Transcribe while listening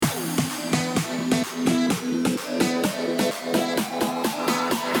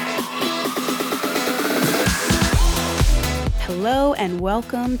and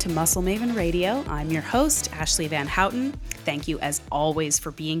welcome to Muscle Maven Radio. I'm your host, Ashley Van Houten. Thank you, as always,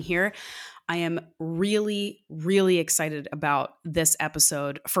 for being here. I am really, really excited about this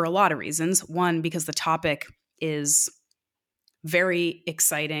episode for a lot of reasons. One, because the topic is very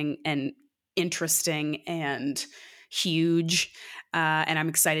exciting and interesting and huge, and I'm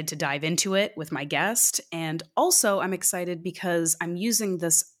excited to dive into it with my guest. And also, I'm excited because I'm using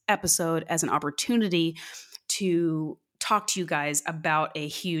this episode as an opportunity to talk to you guys about a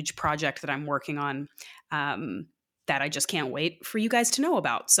huge project that I'm working on that I just can't wait for you guys to know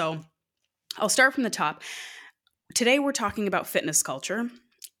about. So I'll start from the top. Today, we're talking about fitness culture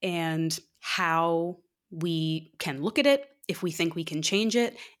and how we can look at it, if we think we can change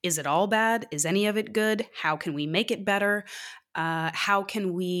it. Is it all bad? Is any of it good? How can we make it better? How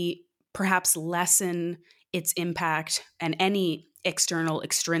can we perhaps lessen its impact and any external,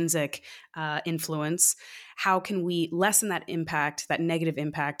 extrinsic influence? How can we lessen that impact, that negative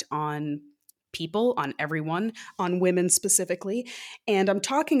impact on people, on everyone, on women specifically? And I'm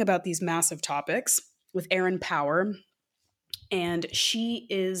talking about these massive topics with Erin Power. And she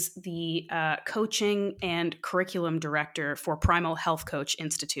is the coaching and curriculum director for Primal Health Coach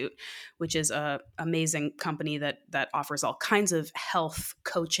Institute, which is an amazing company that offers all kinds of health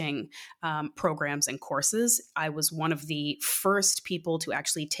coaching programs and courses. I was one of the first people to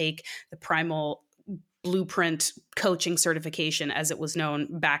actually take the Primal Blueprint coaching certification, as it was known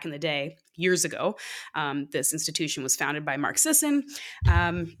back in the day, years ago. This institution was founded by Mark Sisson.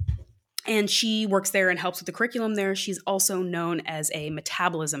 And she works there and helps with the curriculum there. She's also known as a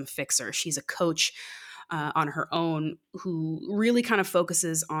metabolism fixer. She's a coach on her own who really kind of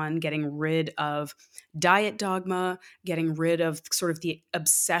focuses on getting rid of diet dogma, getting rid of sort of the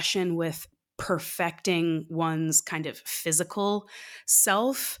obsession with perfecting one's kind of physical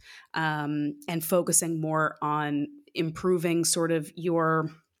self, and focusing more on improving sort of your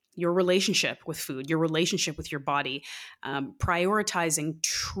relationship with food, your relationship with your body, prioritizing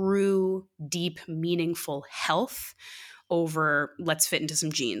true, deep, meaningful health over let's fit into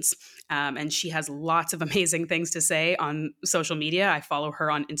some jeans. And she has lots of amazing things to say on social media. I follow her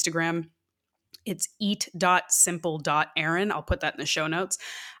on Instagram. It's eat.simple.erin. I'll put that in the show notes.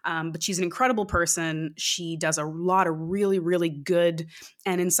 But she's an incredible person. She does a lot of really, really good,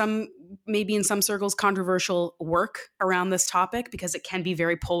 and maybe in some circles, controversial work around this topic, because it can be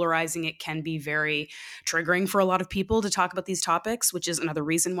very polarizing. It can be very triggering for a lot of people to talk about these topics, which is another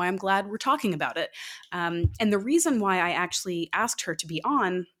reason why I'm glad we're talking about it. And the reason why I actually asked her to be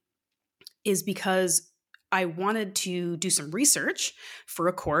on is because I wanted to do some research for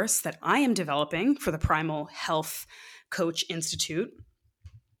a course that I am developing for the Primal Health Coach Institute.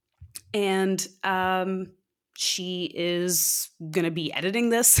 And she is going to be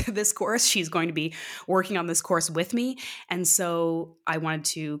editing this course. She's going to be working on this course with me. And so I wanted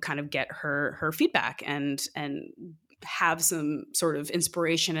to kind of get her feedback and have some sort of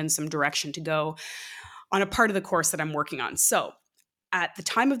inspiration and some direction to go on a part of the course that I'm working on. So at the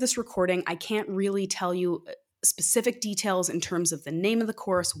time of this recording, I can't really tell you specific details in terms of the name of the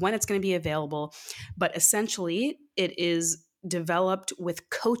course, when it's going to be available, but essentially it is developed with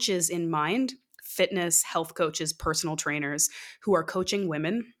coaches in mind, fitness, health coaches, personal trainers who are coaching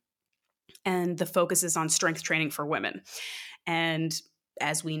women, and the focus is on strength training for women. And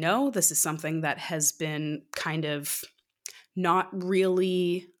as we know, this is something that has been kind of not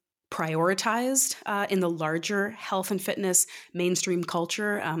really prioritized in the larger health and fitness mainstream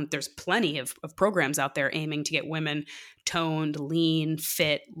culture. There's plenty of programs out there aiming to get women toned, lean,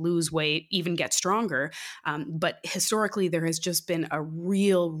 fit, lose weight, even get stronger. But historically, there has just been a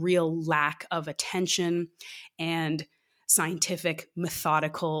real lack of attention and scientific,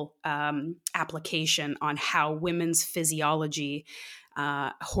 methodical application on how women's physiology,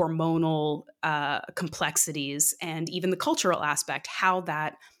 hormonal complexities, and even the cultural aspect, how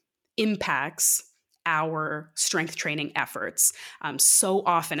that impacts our strength training efforts so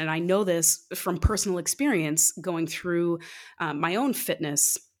often. And I know this from personal experience going through my own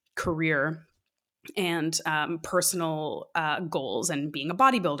fitness career and personal goals, and being a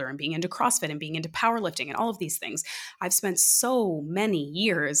bodybuilder and being into CrossFit and being into powerlifting and all of these things. I've spent so many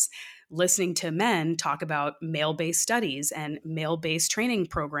years listening to men talk about male-based studies and male-based training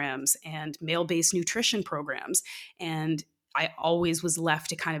programs and male-based nutrition programs. And I always was left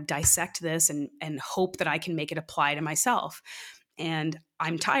to kind of dissect this and hope that I can make it apply to myself. And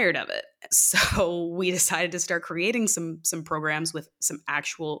I'm tired of it. So we decided to start creating some programs with some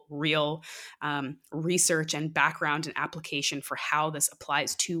actual real research and background and application for how this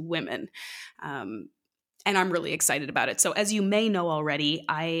applies to women. And I'm really excited about it. So as you may know already,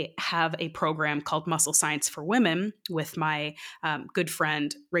 I have a program called Muscle Science for Women with my good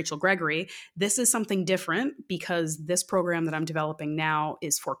friend, Rachel Gregory. This is something different because this program that I'm developing now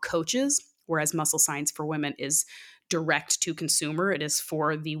is for coaches, whereas Muscle Science for Women is direct to consumer. It is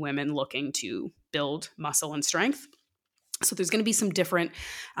for the women looking to build muscle and strength. So there's going to be some different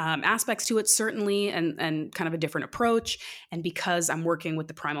aspects to it, certainly, and kind of a different approach. And because I'm working with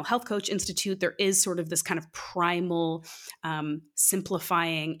the Primal Health Coach Institute, there is sort of this kind of primal,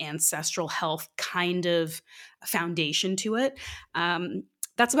 simplifying ancestral health kind of foundation to it.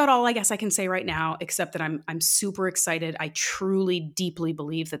 That's about all I guess I can say right now, except that I'm super excited. I truly, deeply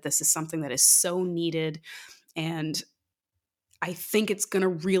believe that this is something that is so needed. And I think it's going to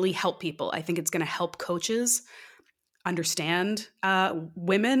really help people. I think it's going to help coaches understand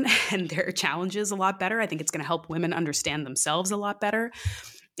women and their challenges a lot better. I think it's going to help women understand themselves a lot better.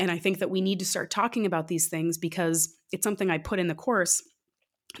 And I think that we need to start talking about these things because it's something I put in the course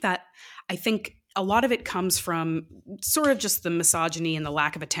that I think a lot of it comes from sort of just the misogyny and the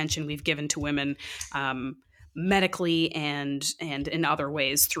lack of attention we've given to women medically and in other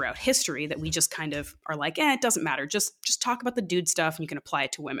ways throughout history, that we just kind of are like, it doesn't matter. Just talk about the dude stuff and you can apply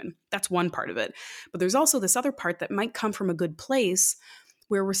it to women. That's one part of it. But there's also this other part that might come from a good place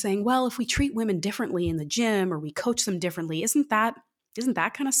where we're saying, well, if we treat women differently in the gym or we coach them differently, isn't that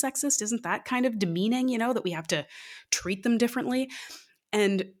kind of sexist? Isn't that kind of demeaning, that we have to treat them differently?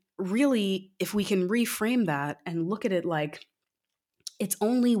 And really, if we can reframe that and look at it like it's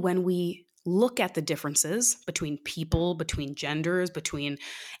only when we look at the differences between people, between genders, between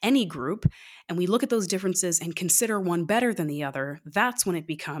any group, and we look at those differences and consider one better than the other, that's when it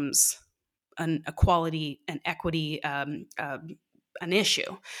becomes an equality and equity, an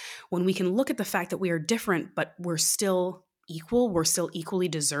issue. When we can look at the fact that we are different, but we're still equal, we're still equally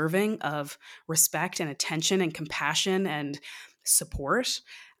deserving of respect and attention and compassion and support,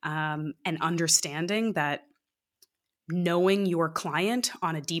 and understanding that knowing your client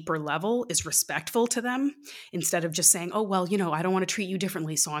on a deeper level is respectful to them, instead of just saying, oh, well, I don't want to treat you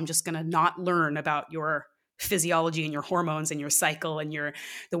differently, so I'm just going to not learn about your physiology and your hormones and your cycle and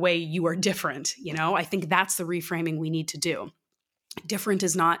the way you are different. I think that's the reframing we need to do. Different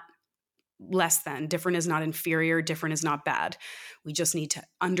is not less than, different is not inferior, different is not bad. We just need to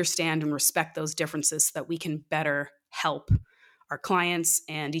understand and respect those differences so that we can better help our clients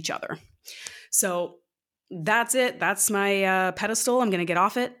and each other. So that's it. That's my pedestal. I'm going to get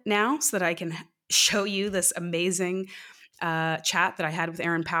off it now so that I can show you this amazing chat that I had with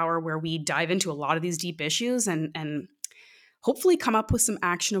Erin Power, where we dive into a lot of these deep issues and hopefully come up with some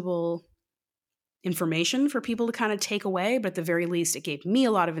actionable information for people to kind of take away. But at the very least, it gave me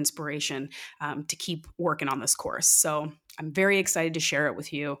a lot of inspiration to keep working on this course. So I'm very excited to share it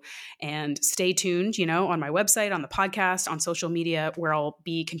with you, and stay tuned, on my website, on the podcast, on social media, where I'll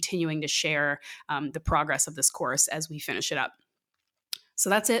be continuing to share the progress of this course as we finish it up. So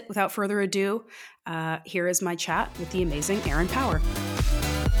that's it. Without further ado, here is my chat with the amazing Erin Power.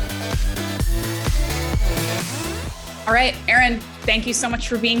 All right, Erin, thank you so much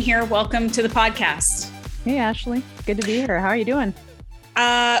for being here. Welcome to the podcast. Hey, Ashley. Good to be here. How are you doing?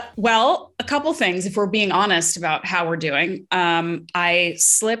 Well, a couple things, if we're being honest about how we're doing. I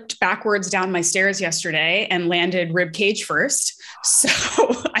slipped backwards down my stairs yesterday and landed rib cage first.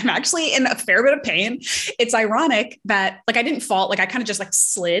 So I'm actually in a fair bit of pain. It's ironic that I didn't fall, I kind of just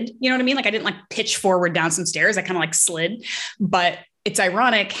slid, you know what I mean? I didn't pitch forward down some stairs. I kind of slid, but it's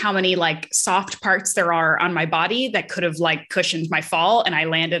ironic how many soft parts there are on my body that could have cushioned my fall. And I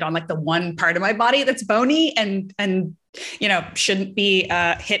landed on the one part of my body that's bony and shouldn't be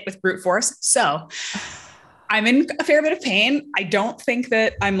hit with brute force. So I'm in a fair bit of pain. I don't think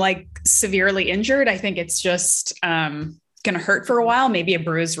that I'm severely injured. I think it's just going to hurt for a while, maybe a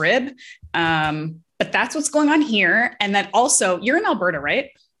bruised rib. But that's what's going on here. And then also, you're in Alberta,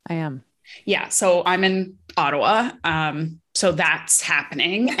 right? I am. Yeah. So I'm in Ottawa. So that's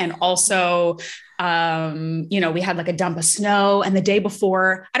happening. And also, we had a dump of snow, and the day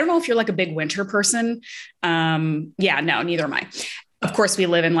before, I don't know if you're a big winter person. Yeah, no, neither am I. Of course, we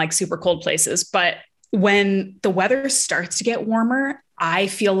live in super cold places, but when the weather starts to get warmer, I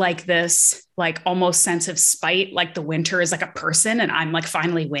feel this almost sense of spite, the winter is a person and I'm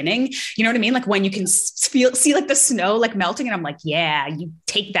finally winning. You know what I mean? When you can see the snow melting, and I'm yeah, you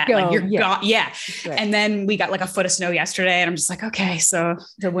take that. You're gone. Yeah. Right. And then we got a foot of snow yesterday, and I'm just okay, so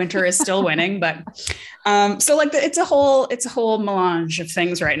the winter is still winning. But it's a whole melange of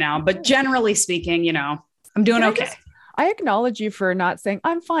things right now. But generally speaking, I'm doing okay. I acknowledge you for not saying,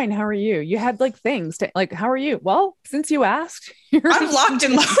 I'm fine. How are you? You had like things to like, how are you? Well, since you asked, I'm locked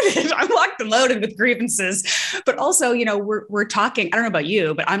and loaded. I'm locked and loaded with grievances. But also, we're talking, I don't know about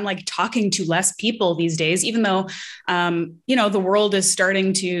you, but I'm like talking to less people these days, even though, the world is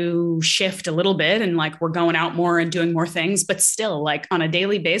starting to shift a little bit and like we're going out more and doing more things. But still, like on a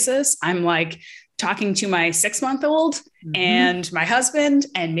daily basis, I'm like talking to my 6-month-old and my husband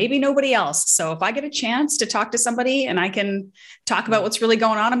and maybe nobody else. So if I get a chance to talk to somebody and I can talk about what's really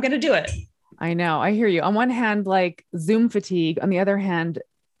going on, I'm going to do it. I know. I hear you. On one hand, like Zoom fatigue. On the other hand,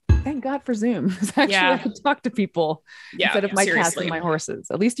 thank God for Zoom. Actually, I can talk to people instead of my cats and my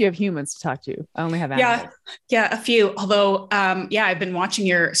horses. At least you have humans to talk to. I only have animals. Yeah, a few. Although, I've been watching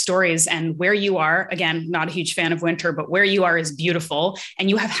your stories and where you are, again, not a huge fan of winter, but where you are is beautiful.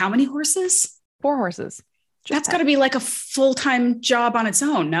 And you have how many horses? 4 horses. That's got to be like a full-time job on its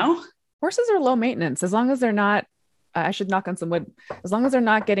own, no? Horses are low maintenance as long as they're not, I should knock on some wood, as long as they're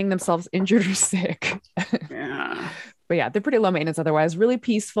not getting themselves injured or sick. Yeah. But yeah, they're pretty low maintenance otherwise, really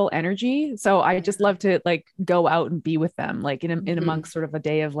peaceful energy. So I just love to like go out and be with them, like in amongst sort of a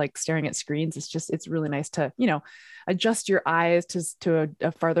day of like staring at screens. It's really nice to, adjust your eyes to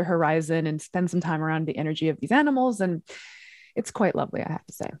a farther horizon and spend some time around the energy of these animals. And it's quite lovely, I have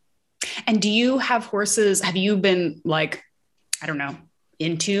to say. And do you have horses? Have you been like, I don't know,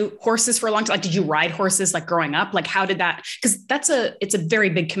 into horses for a long time? Like, did you ride horses like growing up? Like, how did that, because it's a very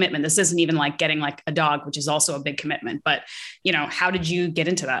big commitment. This isn't even like getting like a dog, which is also a big commitment, but how did you get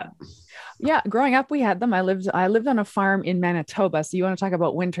into that? Yeah. Growing up, we had them. I lived on a farm in Manitoba. So you want to talk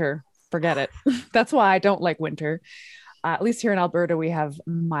about winter, forget it. That's why I don't like winter. At least here in Alberta, we have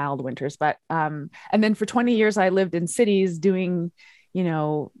mild winters, but, and then for 20 years, I lived in cities doing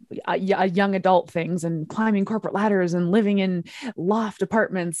young adult things and climbing corporate ladders and living in loft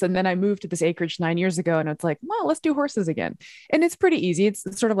apartments. And then I moved to this acreage 9 years ago and it's like, well, let's do horses again. And it's pretty easy. It's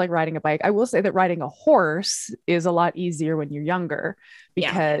sort of like riding a bike. I will say that riding a horse is a lot easier when you're younger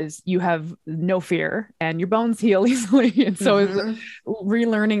because you have no fear and your bones heal easily. And so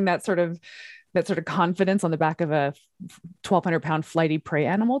relearning that sort of confidence on the back of a 1,200-pound flighty prey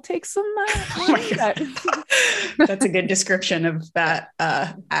animal takes some oh my God. That's a good description of that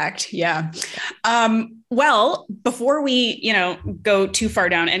act. Yeah. Well, before we, go too far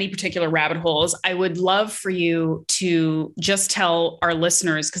down any particular rabbit holes, I would love for you to just tell our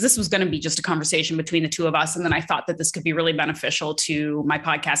listeners, because this was going to be just a conversation between the two of us. And then I thought that this could be really beneficial to my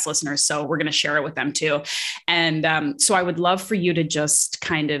podcast listeners. So we're going to share it with them too. And so I would love for you to just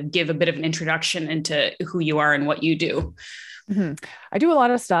kind of give a bit of an introduction into who you are and what you do. I do a lot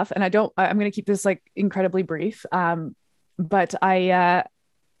of stuff and I'm going to keep this like incredibly brief. But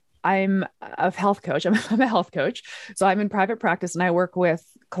I'm a health coach. I'm a health coach. So I'm in private practice and I work with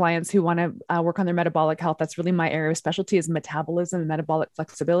clients who want to work on their metabolic health. That's really my area of specialty is metabolism and metabolic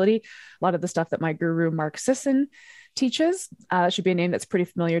flexibility. A lot of the stuff that my guru, Mark Sisson, teaches. Should be a name that's pretty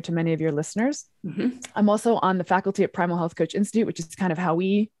familiar to many of your listeners. I'm also on the faculty at Primal Health Coach Institute, which is kind of how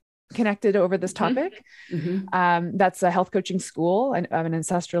we connected over this topic. That's a health coaching school and an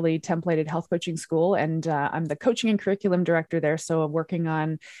ancestrally templated health coaching school. And I'm the coaching and curriculum director there. So I'm working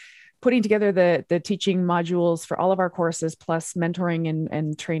on putting together the teaching modules for all of our courses, plus mentoring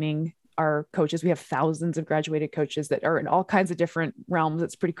and training our coaches. We have thousands of graduated coaches that are in all kinds of different realms.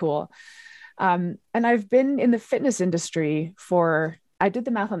 It's pretty cool. And I've been in the fitness industry I did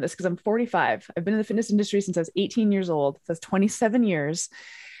the math on this because I'm 45. I've been in the fitness industry since I was 18 years old. So that's 27 years.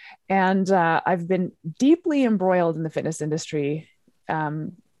 And I've been deeply embroiled in the fitness industry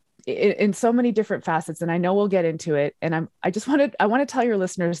in so many different facets. And I know we'll get into it. And I want to tell your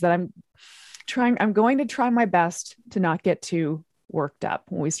listeners that I'm going to try my best to not get too worked up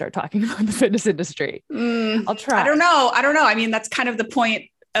when we start talking about the fitness industry. I'll try. I don't know. I mean, that's kind of the point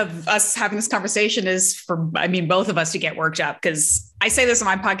of us having this conversation is for, both of us to get worked up, because I say this on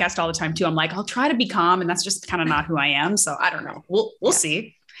my podcast all the time too. I'm like, I'll try to be calm. And that's just kind of not who I am. So I don't know. We'll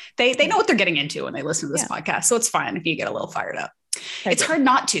see. They know what they're getting into when they listen to this podcast. So it's fine if you get a little fired up. It's hard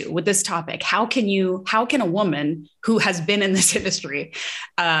not to with this topic. How can a woman who has been in this industry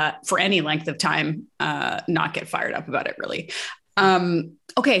for any length of time not get fired up about it, really?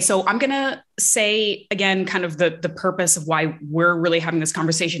 Okay, so I'm going to say again, kind of the purpose of why we're really having this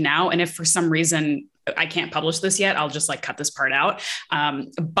conversation now. And if for some reason I can't publish this yet, I'll just like cut this part out.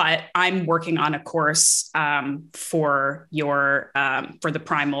 But I'm working on a course for the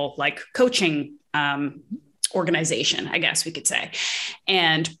Primal like coaching organization, I guess we could say.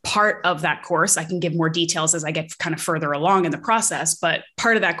 And part of that course, I can give more details as I get kind of further along in the process. But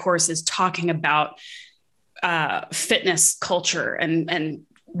part of that course is talking about fitness culture and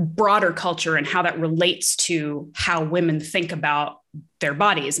broader culture and how that relates to how women think about their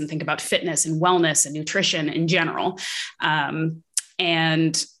bodies and think about fitness and wellness and nutrition in general.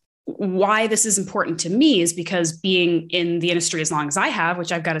 And why this is important to me is because being in the industry as long as I have,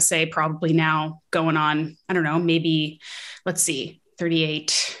 which I've got to say probably now going on, I don't know, maybe, let's see,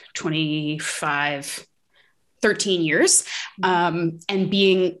 38, 25, 13 years, and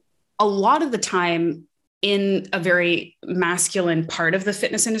being a lot of the time in a very masculine part of the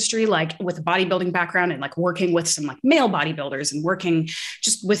fitness industry, like with a bodybuilding background and like working with some like male bodybuilders and working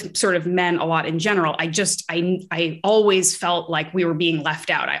just with sort of men a lot in general. I always felt like we were being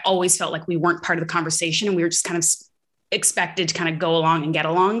left out. I always felt like we weren't part of the conversation and we were just kind of expected to kind of go along and get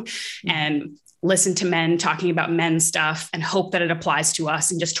along and listen to men talking about men's stuff and hope that it applies to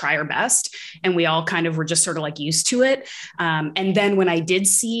us and just try our best. And we all kind of were just sort of like used to it. And then when I did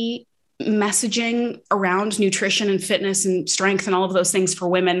see messaging around nutrition and fitness and strength and all of those things for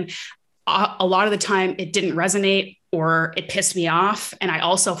women, a lot of the time it didn't resonate or it pissed me off. And I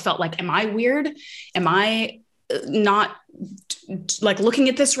also felt like, am I weird? Am I not like looking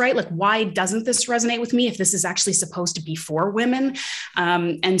at this right? Like, why doesn't this resonate with me if this is actually supposed to be for women?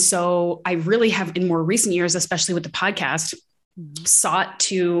 And so I really have, in more recent years, especially with the podcast, sought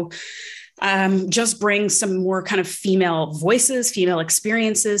to just bring some more kind of female voices, female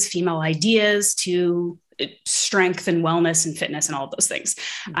experiences, female ideas to strength and wellness and fitness and all of those things.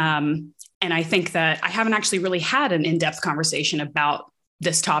 And I think that I haven't actually really had an in-depth conversation about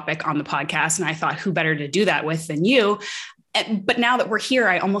this topic on the podcast. And I thought, who better to do that with than you? But now that we're here,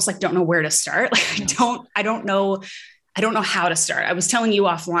 I almost like don't know where to start. Like I don't know how to start. I was telling you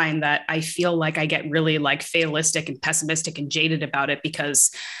offline that I feel like I get really like fatalistic and pessimistic and jaded about it because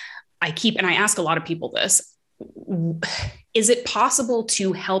and I ask a lot of people this: is it possible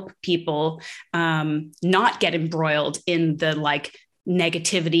to help people not get embroiled in the like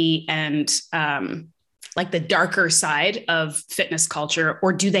negativity and like the darker side of fitness culture,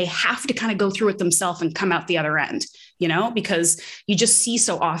 or do they have to kind of go through it themselves and come out the other end? You know, because you just see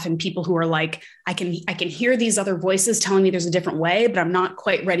so often people who are like, I can hear these other voices telling me there's a different way, but I'm not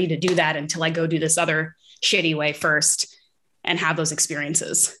quite ready to do that until I go do this other shitty way first and have those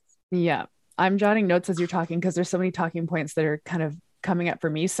experiences. Yeah. I'm jotting notes as you're talking because there's so many talking points that are kind of coming up for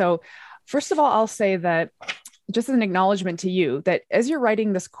me. So first of all, I'll say that just as an acknowledgement to you that as you're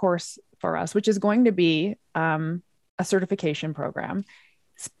writing this course for us, which is going to be a certification program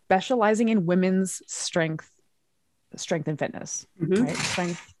specializing in women's strength and fitness, right?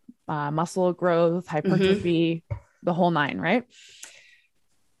 Strength, muscle growth, hypertrophy, the whole nine, right?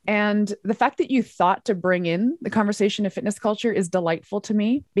 And the fact that you thought to bring in the conversation of fitness culture is delightful to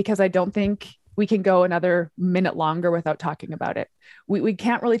me because I don't think we can go another minute longer without talking about it. We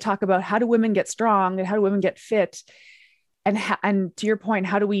can't really talk about how do women get strong and how do women get fit. And to your point,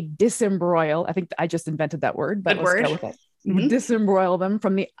 how do we disembroil? I think I just invented that word, but let's go with it. Disembroil them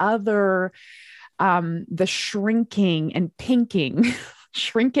from the other, the shrinking and pinking.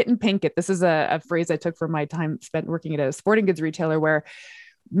 Shrink it and pink it. This is a phrase I took from my time spent working at a sporting goods retailer where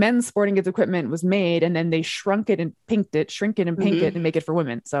men's sporting goods equipment was made and then they shrink it and pink it and make it for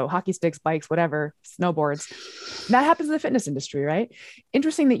women. So hockey sticks, bikes, whatever, snowboards. That happens in the fitness industry, right?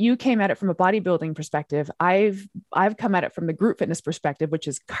 Interesting that you came at it from a bodybuilding perspective. I've come at it from the group fitness perspective, which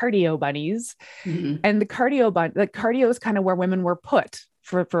is cardio bunnies. And the cardio is kind of where women were put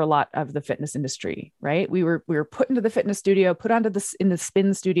for a lot of the fitness industry, right? We were put into the fitness studio, put onto in the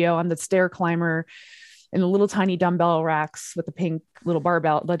spin studio on the stair climber, and the little tiny dumbbell racks with the pink little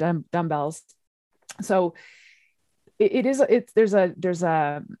barbell, the dumbbells. So there's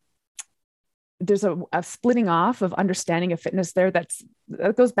a splitting off of understanding of fitness there. That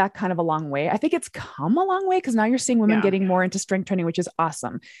goes back kind of a long way. I think it's come a long way because now you're seeing women getting more into strength training, which is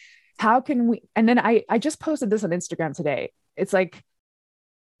awesome. How can we, and then I just posted this on Instagram today. It's like,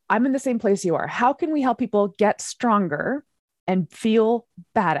 I'm in the same place you are. How can we help people get stronger and feel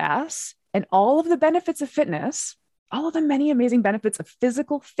badass? And all of the benefits of fitness, all of the many amazing benefits of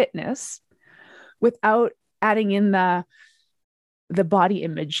physical fitness without adding in the body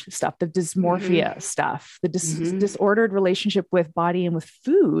image stuff, the dysmorphia stuff, the disordered relationship with body and with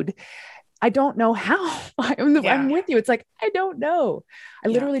food. I don't know how. I'm with you. It's like, I don't know. I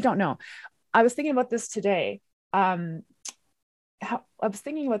literally don't know. I was thinking about this today. I was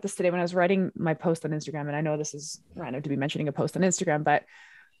thinking about this today when I was writing my post on Instagram. And I know this is random to be mentioning a post on Instagram, but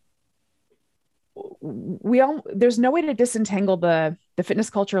there's no way to disentangle the fitness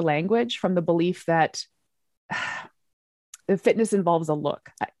culture language from the belief that the fitness involves a look.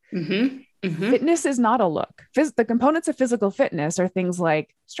 Fitness is not a look. The components of physical fitness are things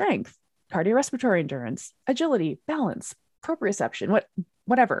like strength, cardiorespiratory endurance, agility, balance, proprioception.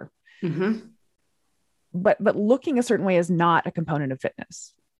 whatever. Mm-hmm. But looking a certain way is not a component of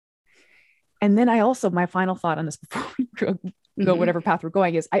fitness. And then I also, my final thought on this before we go Mm-hmm. whatever path we're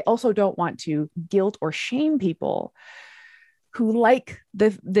going is, I also don't want to guilt or shame people who like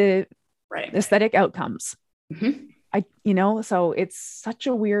the Right. aesthetic outcomes. Mm-hmm. So it's such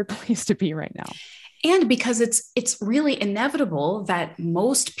a weird place to be right now. And because it's really inevitable that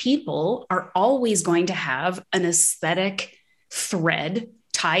most people are always going to have an aesthetic thread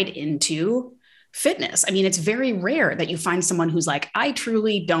tied into fitness. I mean, it's very rare that you find someone who's like, I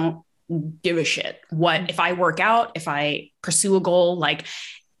truly don't give a shit what if I work out, if I pursue a goal. Like,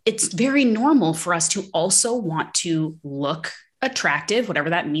 it's very normal for us to also want to look attractive, whatever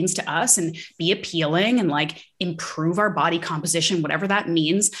that means to us, and be appealing and like improve our body composition, whatever that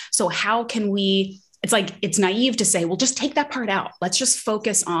means. So how can we, it's like, it's naive to say, well, just take that part out. Let's just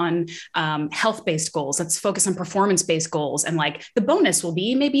focus on health-based goals. Let's focus on performance-based goals. And like the bonus will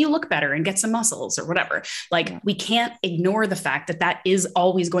be maybe you look better and get some muscles or whatever. Like, Yeah. we can't ignore the fact that that is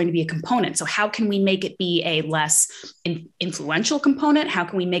always going to be a component. So how can we make it be a less influential component? How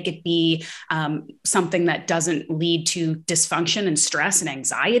can we make it be something that doesn't lead to dysfunction and stress and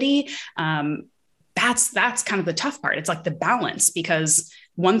anxiety? That's kind of the tough part. It's like the balance, because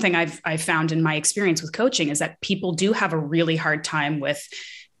one thing I've found in my experience with coaching is that people do have a really hard time with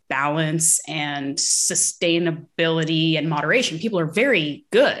balance and sustainability and moderation. People are very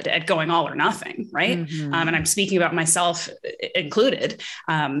good at going all or nothing, right? Mm-hmm. And I'm speaking about myself included.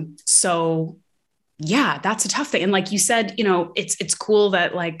 So yeah, that's a tough thing. And like you said, it's cool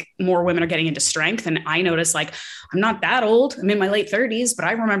that like more women are getting into strength. And I notice, like, I'm not that old. I'm in my late 30s, but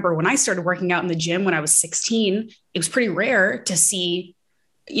I remember when I started working out in the gym when I was 16, it was pretty rare to see,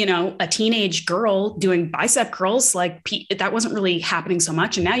 a teenage girl doing bicep curls. Like, that wasn't really happening so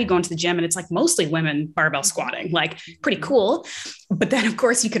much. And now you go into the gym and it's like mostly women barbell squatting, like pretty cool. But then of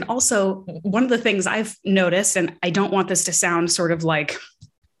course you can also, one of the things I've noticed, and I don't want this to sound sort of like,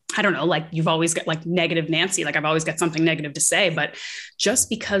 I don't know, like you've always got like negative Nancy, like I've always got something negative to say, but just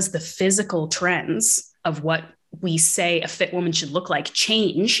because the physical trends of what we say a fit woman should look like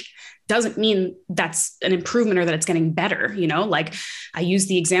change doesn't mean that's an improvement or that it's getting better. Like I use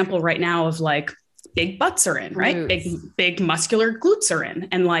the example right now of like big butts are in, right? Big muscular glutes are in.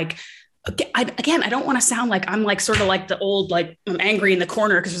 And like, I don't want to sound like I'm like sort of like the old, like I'm angry in the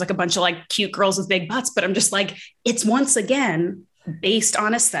corner because there's like a bunch of like cute girls with big butts, but I'm just like, it's once again based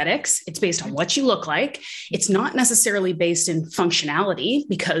on aesthetics. It's based on what you look like. It's not necessarily based in functionality,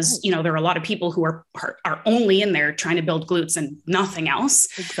 because there are a lot of people who are only in there trying to build glutes and nothing else.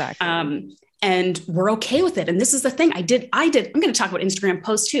 Exactly. And we're okay with it. And this is the thing I'm going to talk about Instagram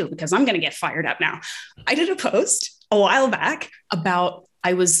posts too, because I'm going to get fired up now. I did a post a while back about,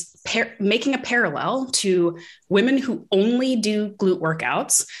 I was making a parallel to women who only do glute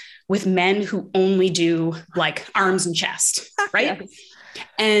workouts with men who only do like arms and chest, right? Yes.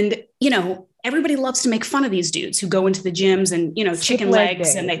 And, everybody loves to make fun of these dudes who go into the gyms and, chicken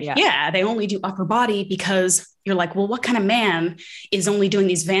legs, and they only do upper body, because you're like, well, what kind of man is only doing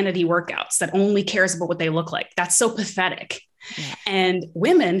these vanity workouts that only cares about what they look like? That's so pathetic. Yeah. And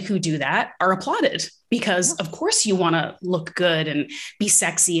women who do that are applauded, because of course you want to look good and be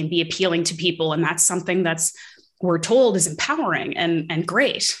sexy and be appealing to people. And that's something that's, we're told, is empowering and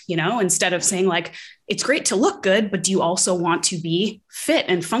great, instead of saying like, it's great to look good, but do you also want to be fit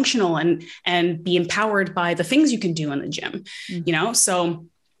and functional and be empowered by the things you can do in the gym? Mm-hmm. So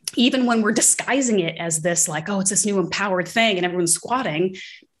even when we're disguising it as this, like, oh, it's this new empowered thing and everyone's squatting,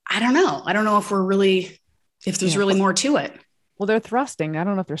 I don't know if there's really more to it. Well, they're thrusting. I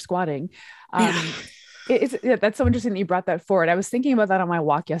don't know if they're squatting. That's so interesting that you brought that forward. I was thinking about that on my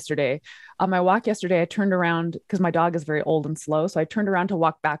walk yesterday. On my walk yesterday, I turned around because my dog is very old and slow. So I turned around to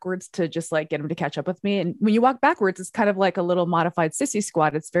walk backwards to just like get him to catch up with me. And when you walk backwards, it's kind of like a little modified sissy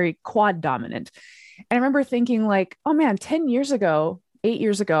squat. It's very quad dominant. And I remember thinking like, oh man, 8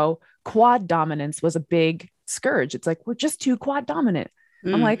 years ago, quad dominance was a big scourge. It's like, we're just too quad dominant.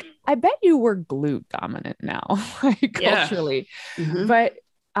 I'm like, I bet you were glute dominant now, like culturally. Mm-hmm. But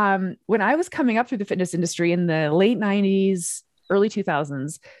when I was coming up through the fitness industry in the late 90s, early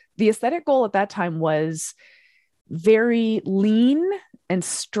 2000s, the aesthetic goal at that time was very lean and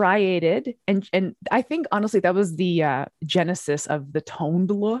striated. And I think honestly, that was the genesis of the toned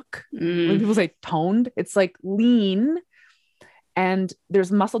look. When people say toned, it's like lean and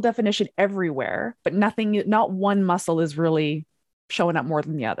there's muscle definition everywhere, but not one muscle is really showing up more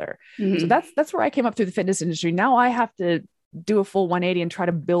than the other. Mm-hmm. So that's where I came up through the fitness industry. Now I have to do a full 180 and try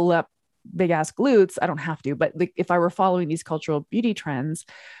to build up big ass glutes. I don't have to, but like if I were following these cultural beauty trends,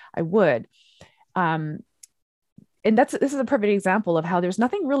 I would. and this is a perfect example of how there's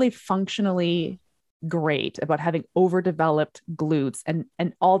nothing really functionally great about having overdeveloped glutes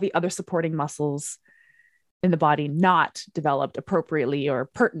and all the other supporting muscles in the body not developed appropriately or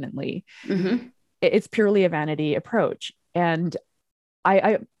pertinently. Mm-hmm. It's purely a vanity approach. And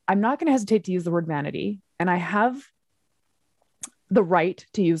I'm not going to hesitate to use the word vanity. And I have the right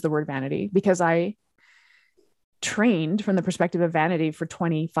to use the word vanity because I trained from the perspective of vanity for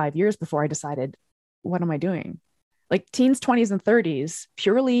 25 years before I decided, what am I doing? Like teens, 20s, and 30s,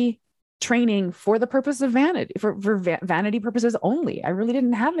 purely training for the purpose of vanity, for vanity purposes only. I really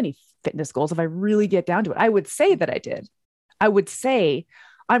didn't have any fitness goals if I really get down to it. I would say that I did. I would say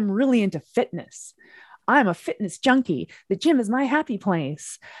I'm really into fitness. I'm a fitness junkie. The gym is my happy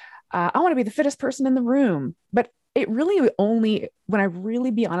place. I want to be the fittest person in the room. But it really only, when I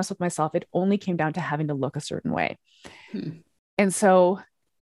really be honest with myself, it only came down to having to look a certain way. And so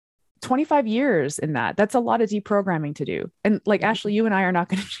 25 years in that's a lot of deprogramming to do. And like Ashley, you and I are not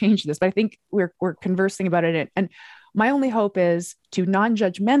going to change this, but I think we're conversing about it. And my only hope is to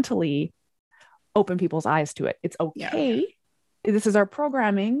non-judgmentally open people's eyes to it. It's okay. Yeah. This is our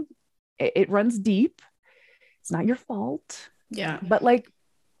programming. It runs deep. It's not your fault. Yeah.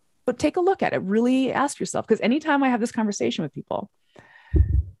 But take a look at it. Really ask yourself, because anytime I have this conversation with people, I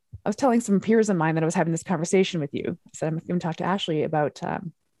was telling some peers of mine that I was having this conversation with you. I said, I'm going to talk to Ashley about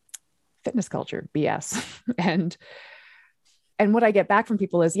fitness culture, BS. and what I get back from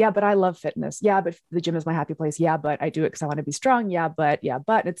people is, yeah, but I love fitness. Yeah, but the gym is my happy place. Yeah, but I do it because I want to be strong. Yeah, but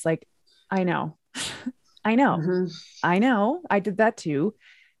it's like, I know. I know. Mm-hmm. I know. I did that too.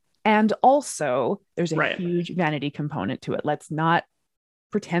 And also there's a huge vanity component to it. Let's not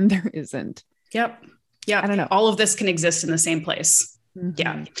pretend there isn't. Yep. Yeah. I don't know. All of this can exist in the same place. Mm-hmm.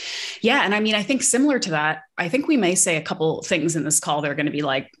 Yeah. Yeah. And I mean, I think similar to that, I think we may say a couple things in this call that are going to be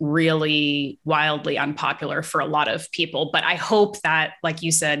like really wildly unpopular for a lot of people. But I hope that, like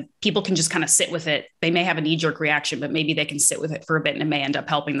you said, people can just kind of sit with it. They may have a knee-jerk reaction, but maybe they can sit with it for a bit and it may end up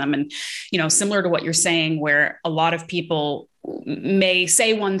helping them. And, similar to what you're saying, where a lot of people may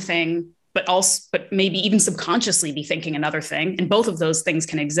say one thing, but maybe even subconsciously be thinking another thing. And both of those things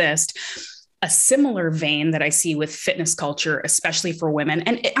can exist. A similar vein that I see with fitness culture, especially for women,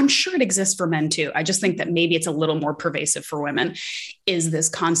 and I'm sure it exists for men too. I just think that maybe it's a little more pervasive for women, is this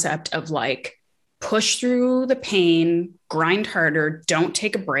concept of like, push through the pain, grind harder, don't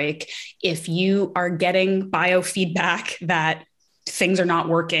take a break. If you are getting biofeedback that things are not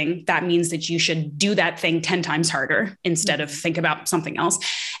working, that means that you should do that thing 10 times harder instead of think about something else.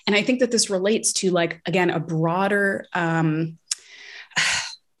 And I think that this relates to, like, again, a broader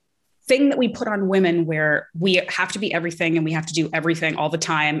thing that we put on women, where we have to be everything and we have to do everything all the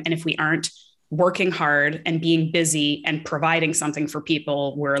time. And if we aren't working hard and being busy and providing something for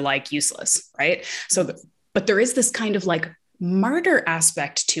people, we're like useless. Right. So, but there is this kind of like martyr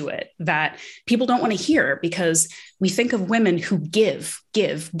aspect to it that people don't want to hear, because we think of women who give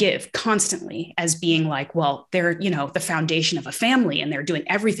constantly as being like, well, they're, the foundation of a family and they're doing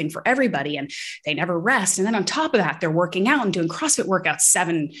everything for everybody and they never rest. And then on top of that, they're working out and doing CrossFit workouts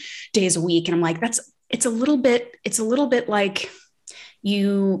 7 days a week. And I'm like, it's a little bit like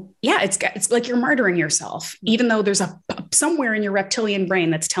it's like you're martyring yourself, even though there's somewhere in your reptilian brain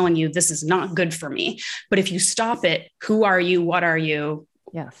that's telling you this is not good for me. But if you stop it, who are you? What are you?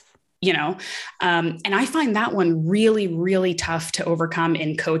 Yes. And I find that one really, really tough to overcome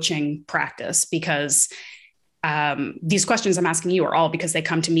in coaching practice, because these questions I'm asking you are all because they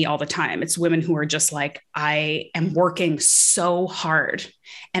come to me all the time. It's women who are just like, I am working so hard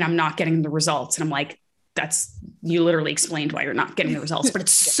and I'm not getting the results. And I'm like, you literally explained why you're not getting the results, but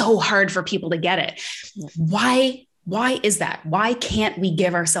it's so hard for people to get it. Why is that? Why can't we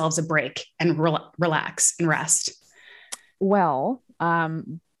give ourselves a break and relax and rest? Well,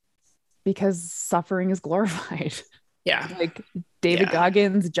 because suffering is glorified. Yeah. Like David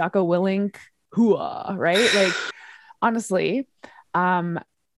Goggins, Jocko Willink, hooah, right? Like, honestly, the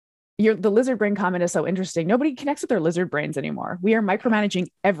lizard brain comment is so interesting. Nobody connects with their lizard brains anymore. We are micromanaging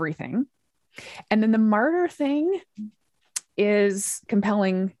everything. And then the martyr thing is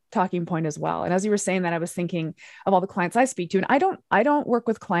compelling talking point as well. And as you were saying that, I was thinking of all the clients I speak to, and I don't work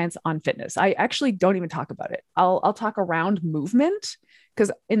with clients on fitness. I actually don't even talk about it. I'll talk around movement, because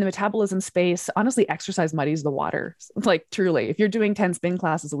in the metabolism space, honestly, exercise muddies the water. Like, truly, if you're doing 10 spin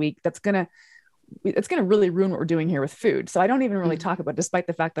classes a week, it's going to really ruin what we're doing here with food. So I don't even really talk about it, despite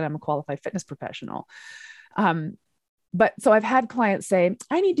the fact that I'm a qualified fitness professional. But so I've had clients say,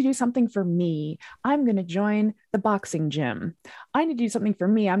 I need to do something for me. I'm going to join the boxing gym. I need to do something for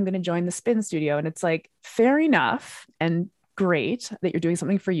me. I'm going to join the spin studio. And it's like, fair enough and great that you're doing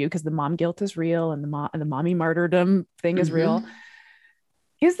something for you because the mom guilt is real and the mommy martyrdom thing is real.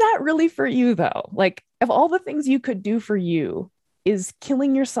 Is that really for you though? Like, of all the things you could do for you, is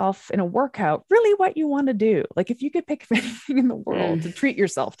killing yourself in a workout really what you want to do? Like, if you could pick anything in the world to treat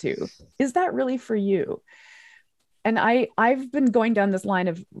yourself to, is that really for you? And I've been going down this line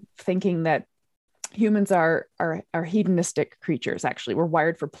of thinking that humans are hedonistic creatures. Actually, we're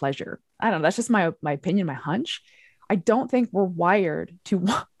wired for pleasure. I don't know. That's just my opinion, my hunch. I don't think we're wired to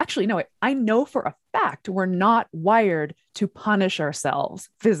actually, no, I know for a fact we're not wired to punish ourselves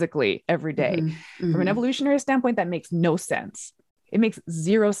physically every day. From an evolutionary standpoint, that makes no sense. It makes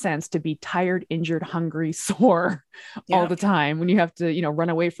zero sense to be tired, injured, hungry, sore all the time when you have to, you know, run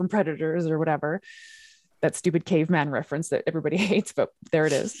away from predators or whatever. That stupid caveman reference that everybody hates, but there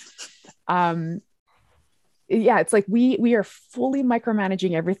it is. Yeah, it's like we are fully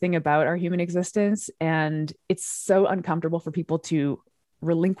micromanaging everything about our human existence, and it's so uncomfortable for people to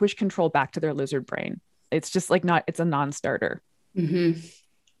relinquish control back to their lizard brain. It's just like it's a non-starter.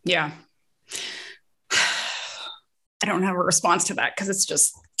 Yeah. I don't have a response to that because it's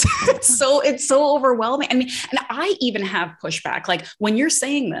just it's so overwhelming. I mean, and I even have pushback. Like when you're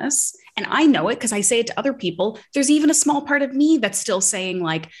saying this, and I know it because I say it to other people, there's even a small part of me that's still saying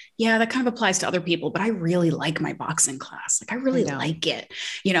like, yeah, that kind of applies to other people, but I really like my boxing class. Like I really like it,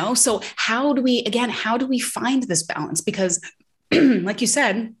 you know? So how do we find this balance? Because like you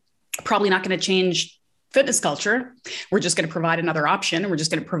said, probably not going to change fitness culture. We're just going to provide another option. We're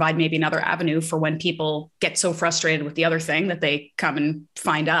just going to provide maybe another avenue for when people get so frustrated with the other thing that they come and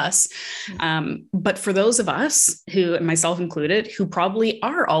find us. But for those of us who, and myself included, who probably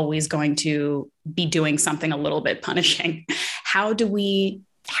are always going to be doing something a little bit punishing, how do we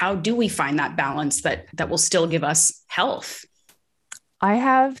find that balance that will still give us health? I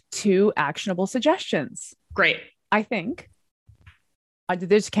have 2 actionable suggestions. Great. I think.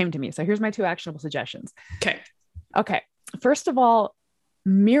 This came to me. So here's my 2 actionable suggestions. Okay. First of all,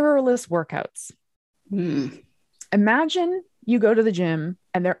 mirrorless workouts. Imagine you go to the gym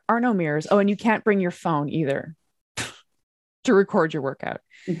and there are no mirrors. Oh, and you can't bring your phone either to record your workout.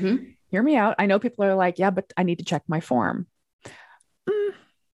 Hear me out. I know people are like, yeah, but I need to check my form.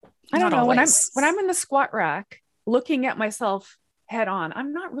 I don't know. When I'm in the squat rack looking at myself head on,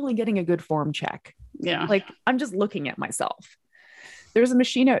 I'm not really getting a good form check. Yeah. Like I'm just looking at myself. There's a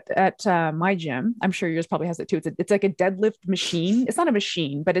machine at my gym. I'm sure yours probably has it too. It's like a deadlift machine. It's not a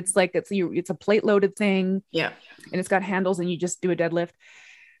machine, but it's like it's a plate loaded thing. Yeah. And it's got handles and you just do a deadlift.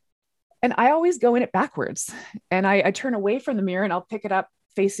 And I always go in it backwards. And I turn away from the mirror and I'll pick it up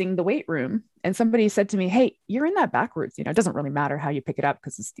facing the weight room. And somebody said to me, hey, you're in that backwards. You know, it doesn't really matter how you pick it up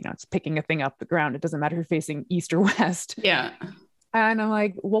because it's picking a thing up the ground. It doesn't matter if you're facing east or west. Yeah. And I'm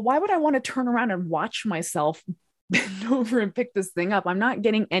like, well, why would I want to turn around and watch myself bend over and pick this thing up? I'm not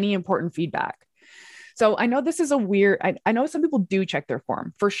getting any important feedback. So I know this is a weird, I know some people do check their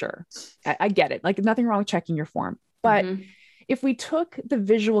form for sure. I get it. Like nothing wrong with checking your form. But if we took the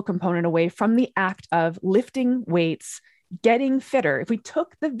visual component away from the act of lifting weights, getting fitter, if we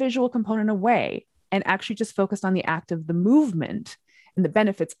took the visual component away and actually just focused on the act of the movement and the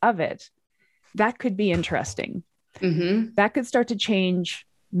benefits of it, that could be interesting. That could start to change,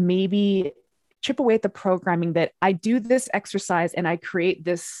 maybe chip away at the programming that I do this exercise and I create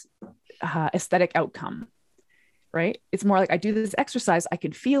this aesthetic outcome, right? It's more like I do this exercise, I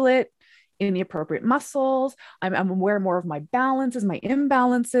can feel it in the appropriate muscles. I'm aware more of my balances, my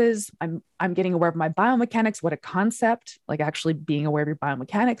imbalances. I'm getting aware of my biomechanics. What a concept, like actually being aware of your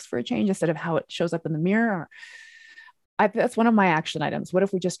biomechanics for a change instead of how it shows up in the mirror. That's one of my action items. What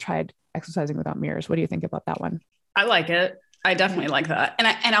if we just tried exercising without mirrors? What do you think about that one? I like it. I definitely like that.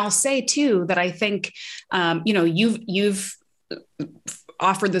 And I'll say too, that I think, you've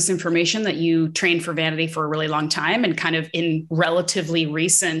offered this information that you trained for vanity for a really long time and kind of in relatively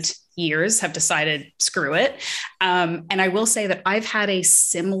recent years have decided, screw it. And I will say that I've had a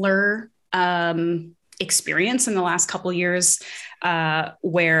similar, experience in the last couple of years,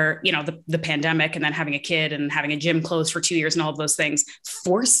 where, the pandemic and then having a kid and having a gym closed for 2 years and all of those things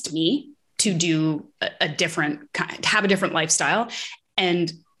forced me to do a different have a different lifestyle,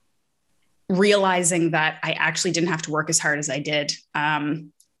 and realizing that I actually didn't have to work as hard as I did,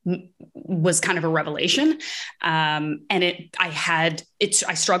 was kind of a revelation. And I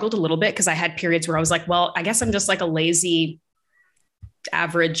struggled a little bit because I had periods where I was like, well, I guess I'm just like a lazy,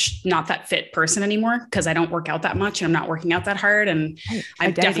 average, not that fit person anymore because I don't work out that much and I'm not working out that hard. And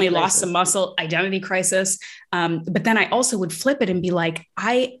I've definitely lost some muscle, identity crisis. But then I also would flip it and be like,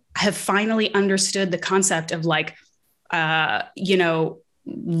 I have finally understood the concept of like,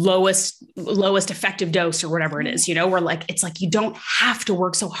 lowest effective dose or whatever it is, where like, it's like, you don't have to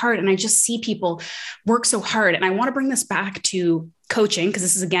work so hard. And I just see people work so hard. And I want to bring this back to coaching, because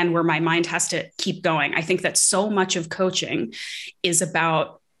this is, again, where my mind has to keep going. I think that so much of coaching is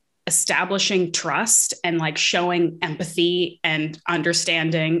about establishing trust and like showing empathy and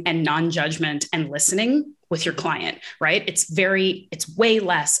understanding and non-judgment and listening with your client, right? It's way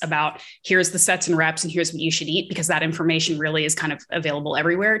less about here's the sets and reps and here's what you should eat, because that information really is kind of available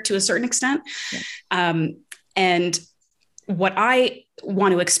everywhere to a certain extent. Yeah. And what I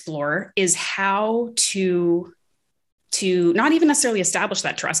want to explore is how to not even necessarily establish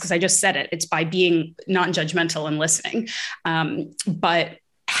that trust, because I just said it, it's by being non-judgmental and listening, but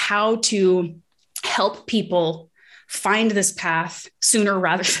how to help people find this path sooner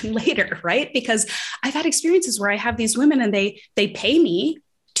rather than later, right? Because I've had experiences where I have these women and they pay me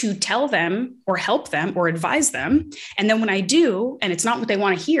to tell them or help them or advise them. And then when I do, and it's not what they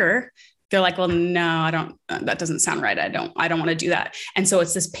want to hear, they're like, well, no, that doesn't sound right. I don't want to do that. And so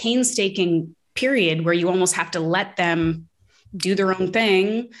it's this painstaking period where you almost have to let them do their own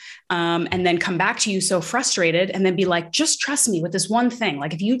thing, and then come back to you so frustrated, and then be like, just trust me with this one thing.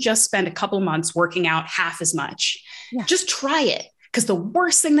 Like, if you just spend a couple months working out half as much, just try it. Because the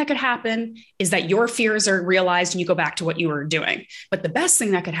worst thing that could happen is that your fears are realized and you go back to what you were doing. But the best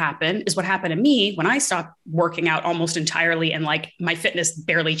thing that could happen is what happened to me when I stopped working out almost entirely, and like my fitness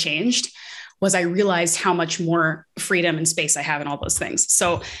barely changed, was I realized how much more freedom and space I have in all those things.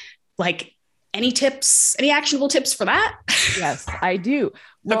 So like, any actionable tips for that? Yes, I do.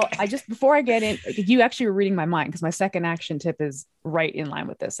 Well, okay. Before I get in, you actually were reading my mind, because my second action tip is right in line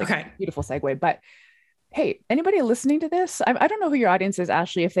with this. Like, okay. Beautiful segue. But hey, anybody listening to this, I don't know who your audience is,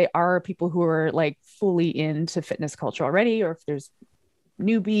 Ashley, if they are people who are like fully into fitness culture already, or if there's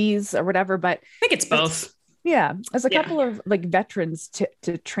newbies or whatever, but I think it's both. Yeah. As a couple of like veterans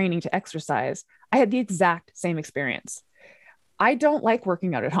to training to exercise, I had the exact same experience. I don't like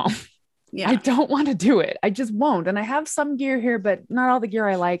working out at home. Yeah. I don't want to do it. I just won't. And I have some gear here, but not all the gear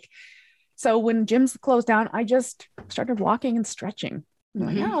I like. So when gyms closed down, I just started walking and stretching. I'm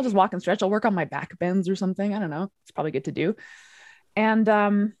like, yeah, I'll just walk and stretch. I'll work on my back bends or something. I don't know. It's probably good to do. And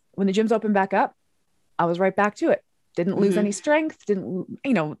when the gyms opened back up, I was right back to it. Didn't lose any strength. The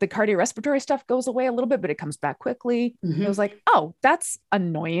cardiorespiratory stuff goes away a little bit, but it comes back quickly. It was like, oh, that's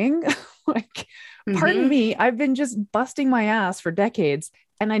annoying. Like, pardon me. I've been just busting my ass for decades.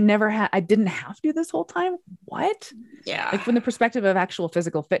 And I didn't have to this whole time. What? Yeah. Like, from the perspective of actual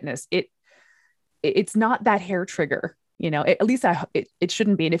physical fitness, it's not that hair trigger, at least it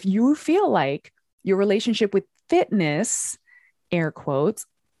shouldn't be. And if you feel like your relationship with fitness, air quotes,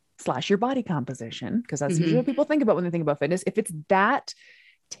 / your body composition, because that's usually what people think about when they think about fitness. If it's that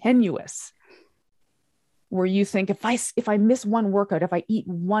tenuous, where you think, if I miss one workout, if I eat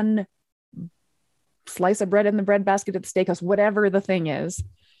one slice of bread in the bread basket at the steakhouse, whatever the thing is,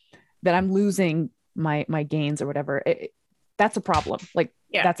 that I'm losing my gains or whatever, that's a problem. Like,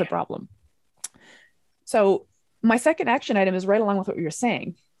 that's a problem. So my second action item is right along with what you're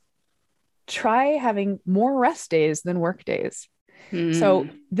saying. Try having more rest days than work days. So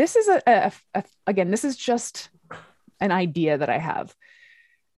this is again, this is just an idea that I have.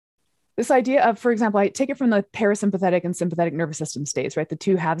 This idea of, for example, I take it from the parasympathetic and sympathetic nervous system states, right? The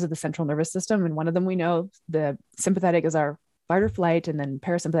two halves of the central nervous system. And one of them, we know the sympathetic is our fight or flight, and then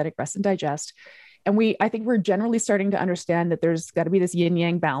parasympathetic, rest and digest. And I think we're generally starting to understand that there's got to be this yin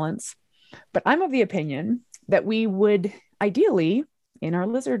yang balance. But I'm of the opinion that we would ideally, in our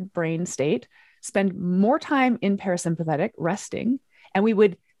lizard brain state, spend more time in parasympathetic resting, and we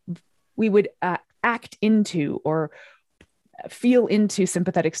would act into or feel into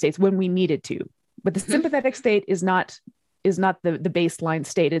sympathetic states when we needed to. But the sympathetic state is not the baseline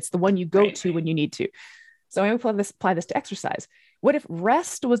state. It's the one you go to when you need to. So I apply this to exercise. What if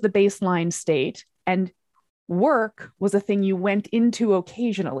rest was the baseline state and work was a thing you went into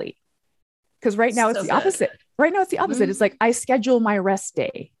occasionally? Because right now it's the opposite. Right now it's the opposite. It's like, I schedule my rest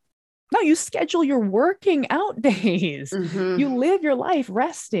day. No, you schedule your working out days. You live your life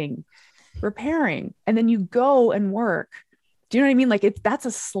resting, repairing, and then you go and work. Do you know what I mean? Like, that's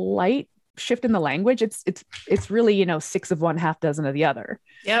a slight shift in the language. It's really, 6 of one, half dozen of the other.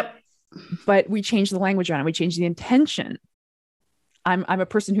 Yep. But we change the language around it. We change the intention. I'm a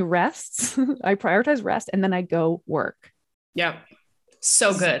person who rests. I prioritize rest, and then I go work. Yep.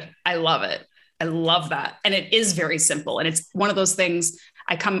 So good. I love it. I love that. And it is very simple. And it's one of those things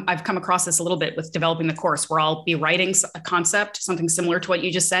I've come across this a little bit with developing the course, where I'll be writing a concept, something similar to what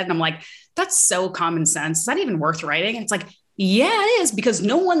you just said. And I'm like, that's so common sense. Is that even worth writing? And it's like, yeah, it is, because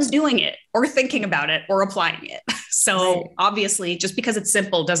no one's doing it or thinking about it or applying it. So Right. obviously, just because it's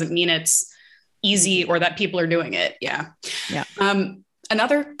simple doesn't mean it's easy or that people are doing it. Yeah. Yeah.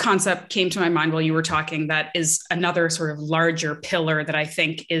 Another concept came to my mind while you were talking that is another sort of larger pillar that I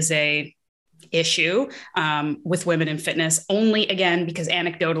think is a issue with women in fitness, only again because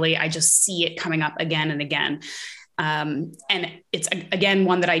anecdotally I just see it coming up again and again. And it's again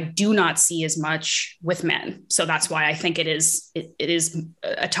one that I do not see as much with men. So that's why I think it is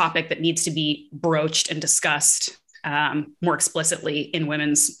a topic that needs to be broached and discussed more explicitly in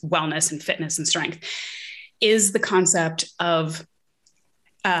women's wellness and fitness and strength. Is the concept of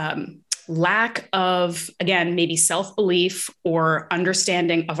lack of, again, maybe self-belief or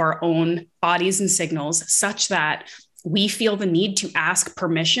understanding of our own bodies and signals, such that we feel the need to ask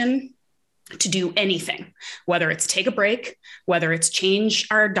permission to do anything, whether it's take a break, whether it's change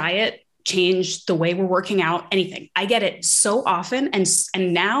our diet, change the way we're working out, anything. I get it so often. And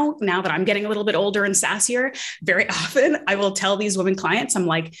now that I'm getting a little bit older and sassier, very often I will tell these women clients, I'm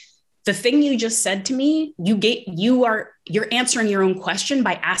like, the thing you just said to me, you're answering your own question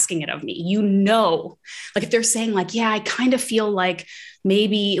by asking it of me. Like if they're saying like, yeah, I kind of feel like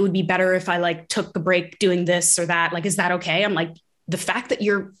maybe it would be better if I like took a break doing this or that. Like, is that okay? I'm like, the fact that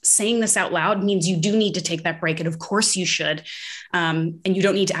you're saying this out loud means you do need to take that break. And of course you should. And you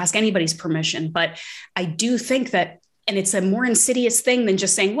don't need to ask anybody's permission. But I do think that, and it's a more insidious thing than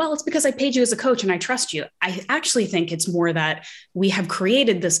just saying, well, it's because I paid you as a coach and I trust you. I actually think it's more that we have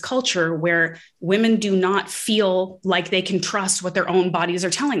created this culture where women do not feel like they can trust what their own bodies are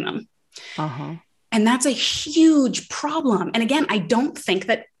telling them. Uh-huh. And that's a huge problem. And again, I don't think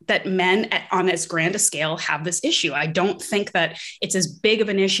that men on as grand a scale have this issue. I don't think that it's as big of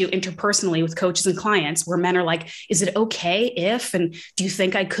an issue interpersonally with coaches and clients where men are like, is it okay if, and do you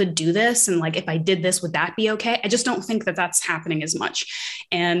think I could do this? And like, if I did this, would that be okay? I just don't think that that's happening as much.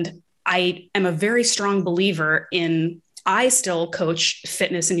 And I am a very strong believer in, I still coach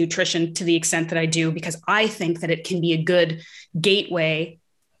fitness and nutrition to the extent that I do, because I think that it can be a good gateway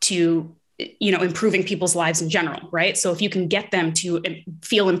to improving people's lives in general, right? So if you can get them to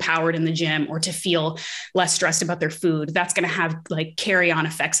feel empowered in the gym or to feel less stressed about their food, that's going to have like carry on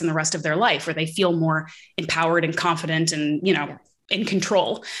effects in the rest of their life where they feel more empowered and confident and, in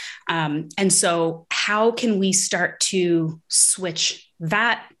control. And so how can we start to switch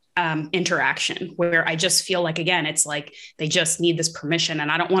that interaction where I just feel like, again, it's like they just need this permission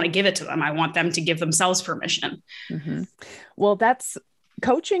and I don't want to give it to them. I want them to give themselves permission. Mm-hmm. Well, that's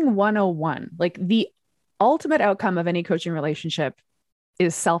coaching 101. Like the ultimate outcome of any coaching relationship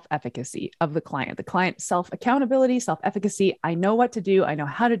is self-efficacy of the client self-accountability, self-efficacy. I know what to do. I know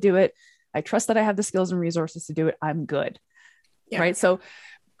how to do it. I trust that I have the skills and resources to do it. I'm good. Yeah. Right. So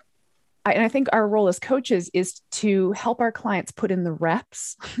I think our role as coaches is to help our clients put in the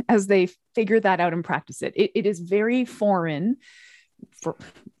reps as they figure that out and practice it. It is very foreign for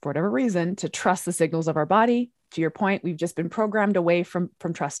whatever reason to trust the signals of our body. To your point, we've just been programmed away from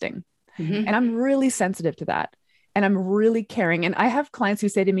trusting. Mm-hmm. And I'm really sensitive to that. And I'm really caring. And I have clients who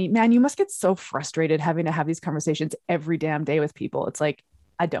say to me, man, you must get so frustrated having to have these conversations every damn day with people. It's like,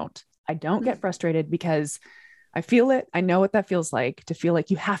 I don't get frustrated because I feel it. I know what that feels like to feel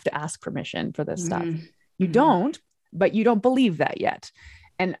like you have to ask permission for this stuff. You don't, but you don't believe that yet.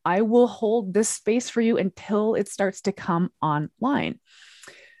 And I will hold this space for you until it starts to come online.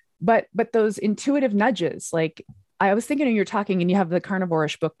 But those intuitive nudges, like I was thinking when you're talking and you have the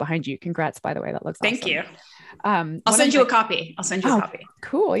carnivore-ish book behind you. Congrats, by the way. That looks awesome. Thank you. I'll send you a copy.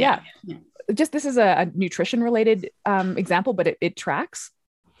 Cool. Yeah. Just, this is a nutrition related example, but it tracks.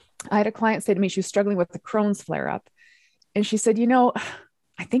 I had a client say to me, she was struggling with the Crohn's flare up. And she said,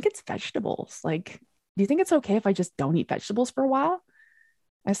 I think it's vegetables. Like, do you think it's okay if I just don't eat vegetables for a while?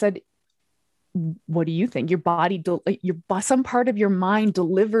 I said, what do you think? Your body, some part of your mind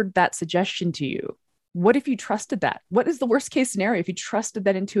delivered that suggestion to you. What if you trusted that? What is the worst case scenario if you trusted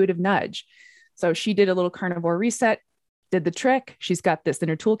that intuitive nudge? So she did a little carnivore reset, did the trick. She's got this in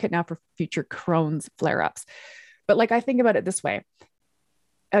her toolkit now for future Crohn's flare-ups. But like, I think about it this way.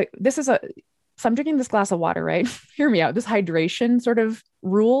 So I'm drinking this glass of water, right? Hear me out. This hydration sort of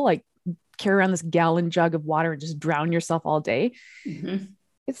rule, like carry around this gallon jug of water and just drown yourself all day. Mm-hmm.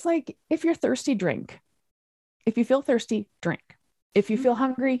 It's like, if you're thirsty, drink. If you feel thirsty, drink. If you feel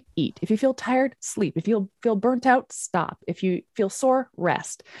hungry, eat. If you feel tired, sleep. If you feel burnt out, stop. If you feel sore,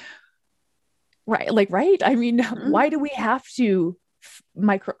 rest. Right. Like, right. I mean, why do we have to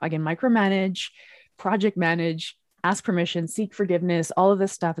micromanage, project manage, ask permission, seek forgiveness, all of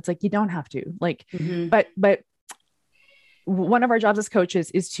this stuff? It's like, you don't have to, like, but one of our jobs as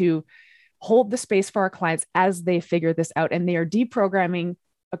coaches is to hold the space for our clients as they figure this out. And they are deprogramming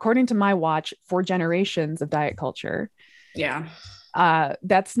according to my watch, 4 generations of diet culture. Yeah.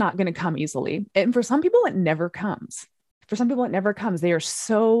 That's not going to come easily. And for some people, it never comes. For some people, it never comes. They are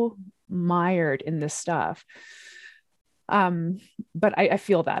so mired in this stuff. But I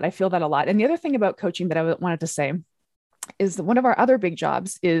feel that. I feel that a lot. And the other thing about coaching that I wanted to say is that one of our other big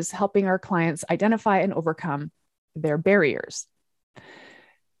jobs is helping our clients identify and overcome their barriers.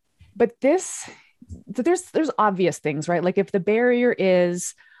 But there's obvious things, right? Like if the barrier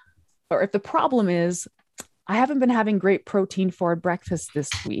is, or if the problem is, I haven't been having great protein for breakfast this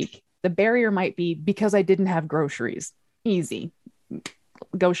week. The barrier might be because I didn't have groceries. Easy.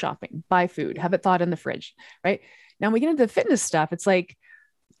 Go shopping, buy food, have it thawed in the fridge, right? Now we get into the fitness stuff. It's like,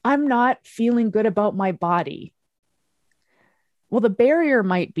 I'm not feeling good about my body. Well, the barrier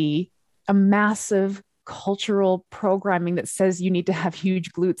might be a massive cultural programming that says you need to have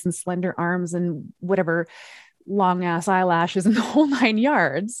huge glutes and slender arms and whatever, long ass eyelashes and the whole 9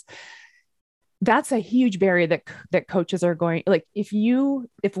 yards. That's a huge barrier that coaches are going, like, if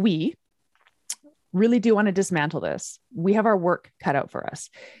we really do want to dismantle this, we have our work cut out for us.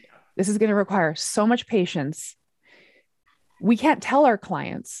 This is going to require so much patience. We can't tell our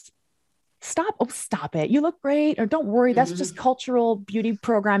clients, stop it. You look great, or don't worry. That's just cultural beauty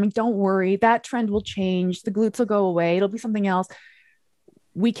programming. Don't worry. That trend will change. The glutes will go away. It'll be something else.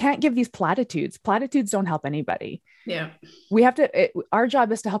 We can't give these platitudes. Platitudes don't help anybody. Yeah. We have to, our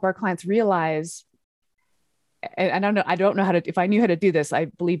job is to help our clients realize, and I don't know how to, if I knew how to do this,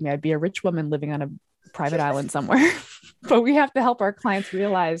 believe me, I'd be a rich woman living on a private island somewhere, but we have to help our clients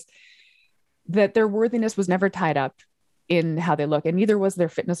realize that their worthiness was never tied up in how they look, and neither was their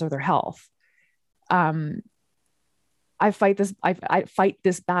fitness or their health. I fight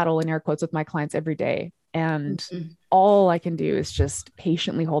this battle in air quotes with my clients every day. And all I can do is just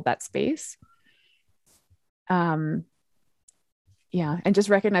patiently hold that space. And just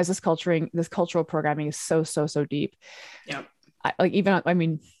recognize this cultural programming is so deep. Yeah. I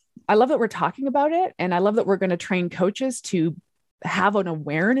love that we're talking about it. And I love that we're going to train coaches to have an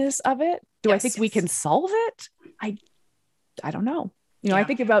awareness of it. Do I think we can solve it? I don't know. I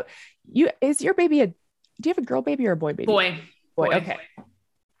think about you. Is your baby do you have a girl baby or a boy baby? Boy. Okay.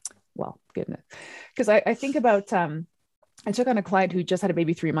 Well, goodness. Because I think about, I took on a client who just had a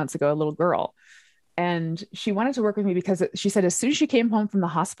baby 3 months ago, a little girl. And she wanted to work with me because she said, as soon as she came home from the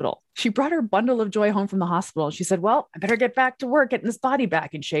hospital, she brought her bundle of joy home from the hospital. And she said, well, I better get back to work, getting this body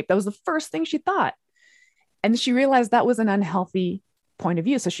back in shape. That was the first thing she thought. And she realized that was an unhealthy point of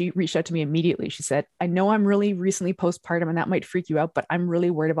view. So she reached out to me immediately. She said, I know I'm really recently postpartum and that might freak you out, but I'm really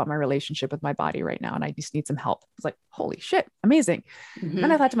worried about my relationship with my body right now. And I just need some help. I was like, holy shit, amazing.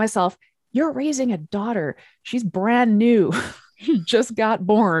 And I thought to myself, you're raising a daughter. She's brand new. She just got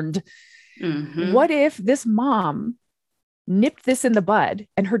born. What if this mom nipped this in the bud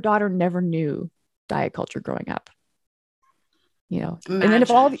and her daughter never knew diet culture growing up? And then if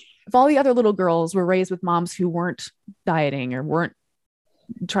all the other little girls were raised with moms who weren't dieting or weren't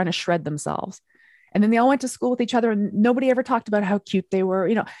trying to shred themselves, and then they all went to school with each other and nobody ever talked about how cute they were.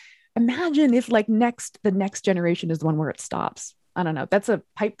 Imagine if the next generation is the one where it stops. I don't know. That's a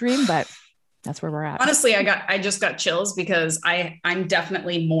pipe dream, but that's where we're at. Honestly, I just got chills because I'm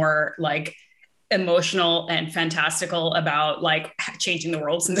definitely more like emotional and fantastical about like changing the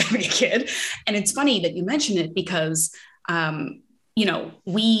world since I was a kid. And it's funny that you mention it because,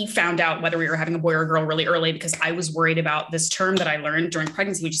 we found out whether we were having a boy or a girl really early because I was worried about this term that I learned during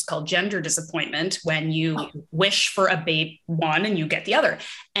pregnancy, which is called gender disappointment, when you wish for a babe one and you get the other.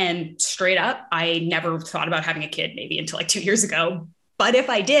 And straight up, I never thought about having a kid maybe until like 2 years ago. But if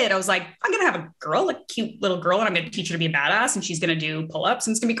I did, I was like, I'm going to have a girl, a cute little girl, and I'm going to teach her to be a badass and she's going to do pull-ups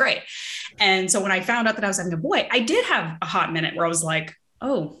and it's going to be great. And so when I found out that I was having a boy, I did have a hot minute where I was like,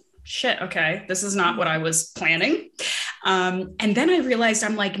 oh shit, okay, this is not what I was planning. And then I realized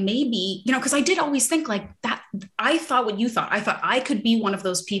I'm like, maybe, because I did always think like that. I thought what you thought. I thought I could be one of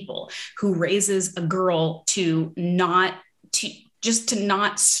those people who raises a girl to not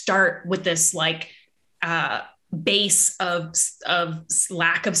start with this like, base of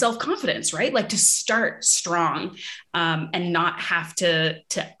lack of self-confidence, right? Like to start strong, and not have to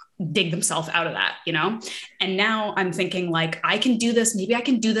dig themselves out of that, And now I'm thinking like, I can do this. Maybe I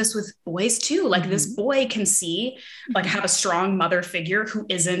can do this with boys too. Like this boy can see, like have a strong mother figure who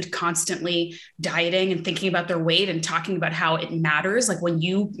isn't constantly dieting and thinking about their weight and talking about how it matters. Like when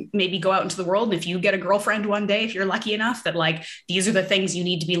you maybe go out into the world and if you get a girlfriend one day, if you're lucky enough that like, these are the things you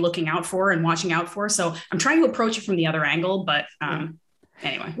need to be looking out for and watching out for. So I'm trying to approach it from the other angle, but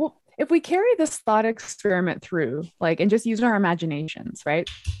anyway. Well, if we carry this thought experiment through, like, and just use our imaginations, right?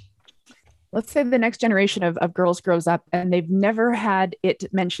 let's say the next generation of girls grows up and they've never had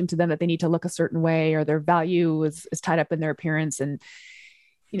it mentioned to them that they need to look a certain way or their value is tied up in their appearance and,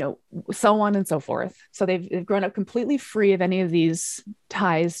 you know, so on and so forth. So they've grown up completely free of any of these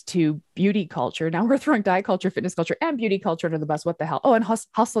ties to beauty culture. Now we're throwing diet culture, fitness culture, and beauty culture under the bus. What the hell? Oh, and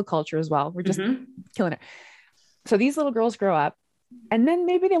hustle culture as well. We're just killing it. So these little girls grow up and then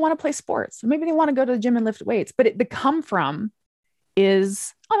maybe they want to play sports. Maybe they want to go to the gym and lift weights, but the come from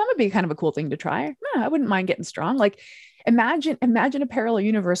is, oh, that would be kind of a cool thing to try. I wouldn't mind getting strong. Like imagine a parallel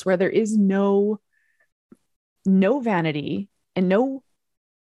universe where there is no vanity and no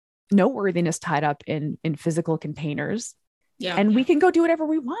worthiness tied up in physical containers. Yeah. And we can go do whatever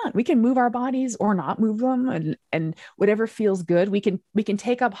we want. We can move our bodies or not move them and whatever feels good. We can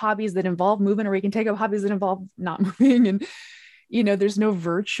take up hobbies that involve movement, or we can take up hobbies that involve not moving. And, you know, there's no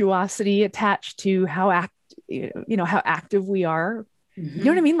virtuosity attached to how active we are. You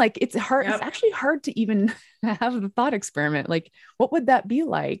know what I mean? Like it's hard. Yep. It's actually hard to even have the thought experiment. Like, what would that be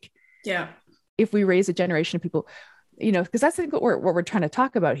like? Yeah. If we raise a generation of people, you know, because that's what we're trying to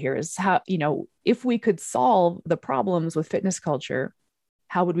talk about here is how, you know, if we could solve the problems with fitness culture,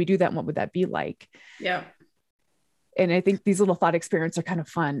 how would we do that? And what would that be like? Yeah. And I think these little thought experiments are kind of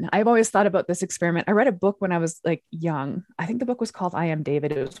fun. I've always thought about this experiment. I read a book when I was like young. I think the book was called I Am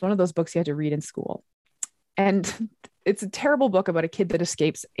David. It was one of those books you had to read in school. And it's a terrible book about a kid that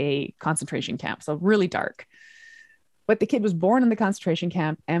escapes a concentration camp. So really dark. But the kid was born in the concentration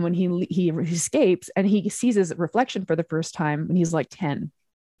camp. And when he escapes and he sees his reflection for the first time when he's like 10,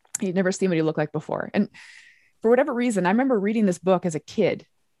 he'd never seen what he looked like before. And for whatever reason, I remember reading this book as a kid,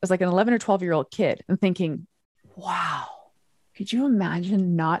 as like an 11 or 12-year-old kid, and thinking, wow, could you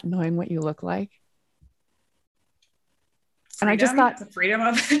imagine not knowing what you look like? Freedom, and I just thought, the freedom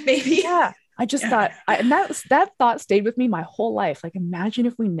of it, baby. Yeah. I just thought, and that thought stayed with me my whole life. Like, imagine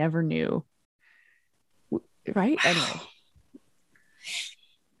if we never knew. Right? Anyway.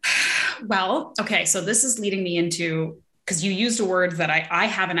 Well, okay. So this is leading me into, because you used a word that I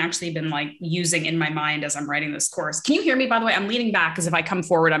haven't actually been like using in my mind as I'm writing this course. Can you hear me, by the way? I'm leaning back because if I come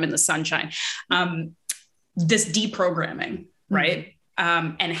forward, I'm in the sunshine. This deprogramming, right?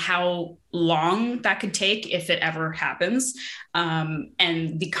 And how long that could take if it ever happens. And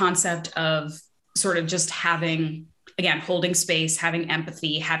the concept of sort of just having, again, holding space, having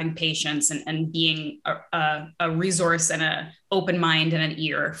empathy, having patience, and being a resource and an open mind and an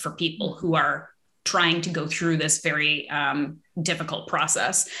ear for people who are trying to go through this very difficult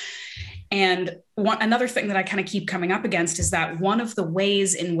process. And another thing that I kind of keep coming up against is that one of the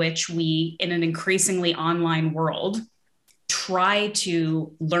ways in which we, in an increasingly online world, try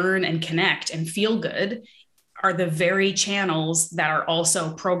to learn and connect and feel good are the very channels that are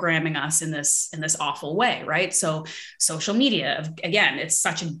also programming us in this awful way, right? So social media, again, it's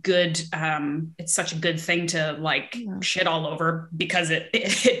such a good thing to like shit all over because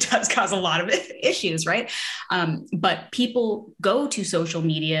it does cause a lot of issues, right? But people go to social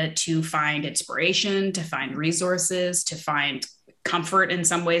media to find inspiration, to find resources, to find comfort in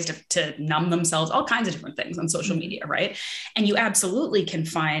some ways, to numb themselves, all kinds of different things on social media, right? And you absolutely can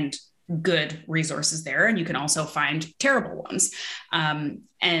find good resources there, and you can also find terrible ones.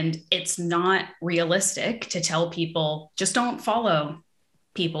 And it's not realistic to tell people, just don't follow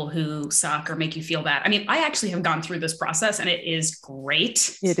people who suck or make you feel bad. I mean, I actually have gone through this process and it is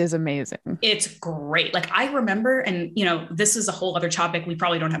great. It is amazing. It's great. Like I remember, and you know, this is a whole other topic we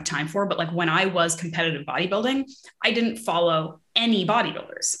probably don't have time for, but like when I was competitive bodybuilding, I didn't follow any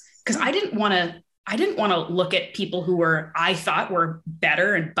bodybuilders because I didn't want to look at people who I thought were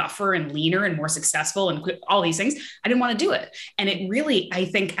better and buffer and leaner and more successful and all these things. I didn't want to do it. And it really, I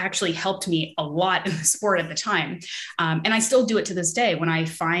think, actually helped me a lot in the sport at the time. And I still do it to this day when I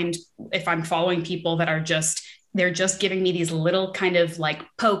find if I'm following people that are they're just giving me these little kind of like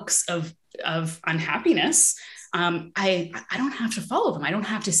pokes of unhappiness. I don't have to follow them. I don't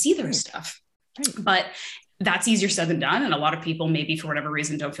have to see their stuff. But that's easier said than done. And a lot of people maybe for whatever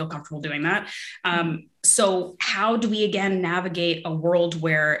reason don't feel comfortable doing that. So how do we again navigate a world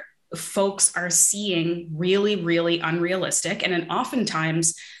where folks are seeing really, really unrealistic and then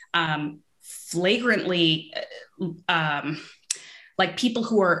oftentimes flagrantly like people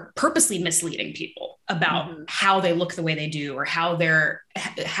who are purposely misleading people about how they look the way they do or how they're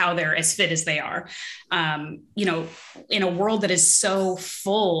as fit as they are, you know, in a world that is so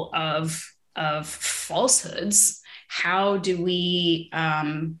full of falsehoods. How do we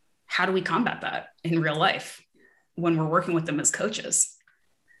combat that in real life when we're working with them as coaches?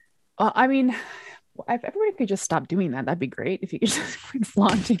 I mean, if everybody could just stop doing that, that'd be great. If you could just quit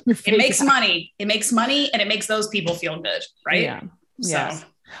flaunting your face. It makes money and it makes those people feel good. Right. Yeah. Yes.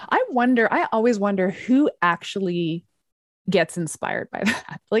 I always wonder who actually gets inspired by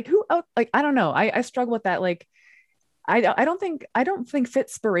that. Like who, like, I don't know. I struggle with that. Like, I don't think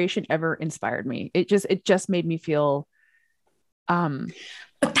Fitspiration ever inspired me. It just made me feel, um,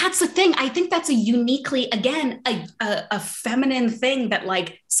 But that's the thing. I think that's a uniquely, again, a feminine thing that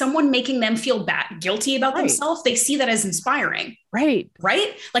like someone making them feel bad, guilty about right, themselves, they see that as inspiring. right.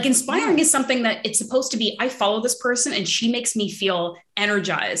 Right? Like Yeah. inspiring is something that it's supposed to be. I follow this person and she makes me feel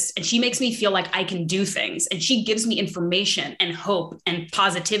energized and she makes me feel like I can do things and she gives me information and hope and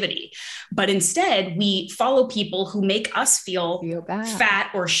positivity. But instead, we follow people who make us feel Feel bad.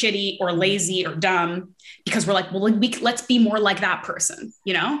 fat or shitty or lazy or dumb because we're like, well, let's be more like that person,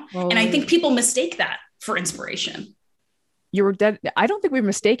 you know? And I think Well, people mistake that for inspiration. you were dead. I don't think we're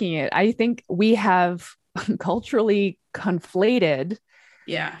mistaking it. I think we have culturally conflated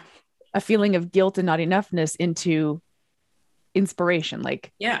Yeah. a feeling of guilt and not enoughness into inspiration.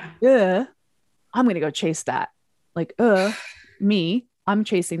 Like, Yeah. I'm going to go chase that. Like, me, I'm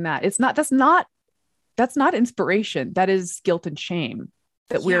chasing that. That's not inspiration. That is guilt and shame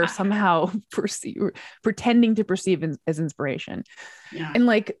that we're Yeah. somehow pretending to perceive as inspiration. Yeah. And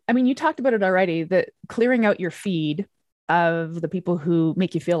like, I mean, you talked about it already, that clearing out your feed of the people who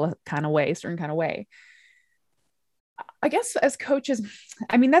make you feel a kind of way, a certain kind of way. I guess as coaches,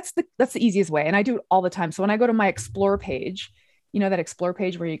 I mean, that's the easiest way. And I do it all the time. So when I go to my explore page, you know, that explore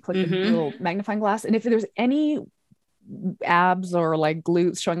page where you click the Mm-hmm. little magnifying glass. And if there's any abs or like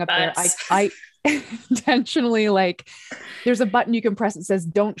glutes showing up there, But I intentionally, like, there's a button you can press that says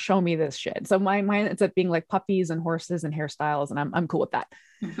don't show me this shit. So mine ends up being like puppies and horses and hairstyles, and I'm cool with that.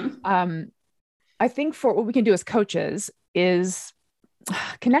 mm-hmm. um I think for what we can do as coaches is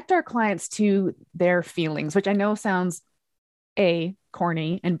connect our clients to their feelings, which I know sounds A,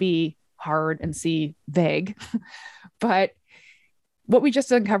 corny, and B, hard, and C, vague. But what we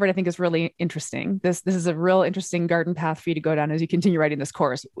just uncovered, I think, is really interesting. This is a real interesting garden path for you to go down as you continue writing this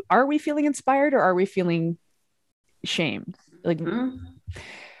course. Are we feeling inspired or are we feeling shame? Like, Mm-hmm.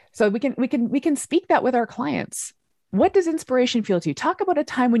 so we can speak that with our clients. What does inspiration feel to you? Talk about a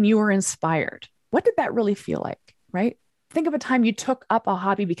time when you were inspired. What did that really feel like? Right? Think of a time you took up a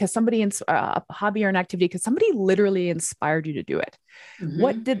hobby because a hobby or an activity because somebody literally inspired you to do it.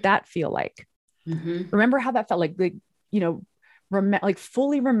 What Mm-hmm. did that feel like? Mm-hmm. Remember how that felt like, you know, like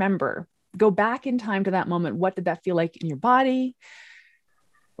fully remember, go back in time to that moment. What did that feel like in your body?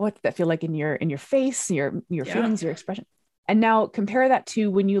 What did that feel like in your face, your Yeah. feelings, your expression? And now compare that to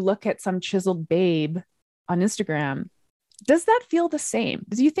when you look at some chiseled babe on Instagram. Does that feel the same?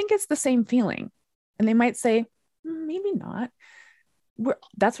 Do you think it's the same feeling? And they might say, maybe not.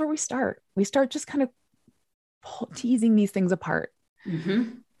 That's where we start. We start just kind of teasing these things apart. Mm-hmm.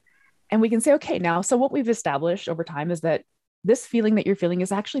 And we can say, okay, now, so what we've established over time is that this feeling that you're feeling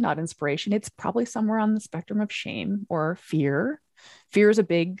is actually not inspiration. It's probably somewhere on the spectrum of shame or fear. Fear is a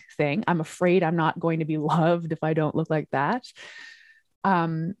big thing. I'm afraid I'm not going to be loved if I don't look like that.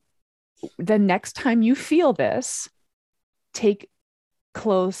 Um, the next time you feel this, take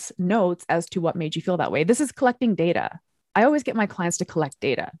close notes as to what made you feel that way. This is collecting data. I always get my clients to collect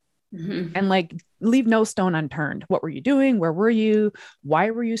data Mm-hmm. and like leave no stone unturned. What were you doing? Where were you? Why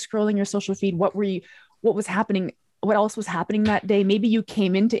were you scrolling your social feed? What was happening? What else was happening that day? Maybe you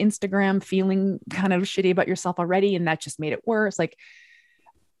came into Instagram feeling kind of shitty about yourself already, and that just made it worse. Like,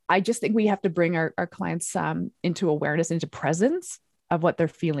 I just think we have to bring our clients into awareness, into presence of what they're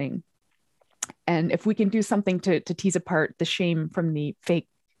feeling. And if we can do something to tease apart the shame from the fake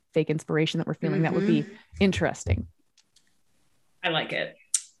inspiration that we're feeling, that would Mm-hmm. be interesting. I like it.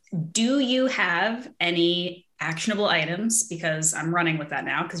 Do you have any actionable items? Because I'm running with that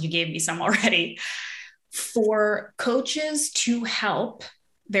now because you gave me some already for coaches to help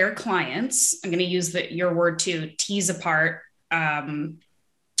their clients. I'm going to use your word to tease apart um,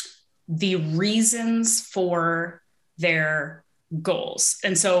 the reasons for their goals.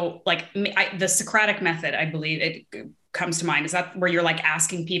 And so, like the Socratic method, I believe it comes to mind. Is that where you're like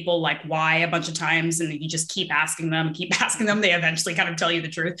asking people like why a bunch of times, and you just keep asking them, they eventually kind of tell you the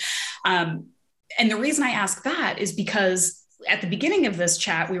truth. Um, and the reason I ask that is because at the beginning of this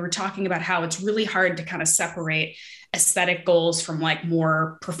chat, we were talking about how it's really hard to kind of separate aesthetic goals from like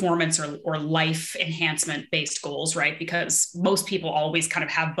more performance or life enhancement based goals, right? Because most people always kind of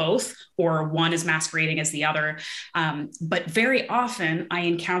have both, or one is masquerading as the other. But very often I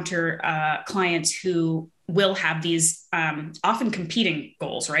encounter clients who will have these often competing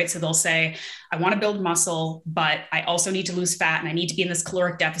goals, right? So they'll say, I want to build muscle, but I also need to lose fat and I need to be in this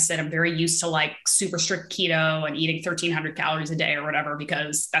caloric deficit. I'm very used to like super strict keto and eating 1,300 calories a day or whatever,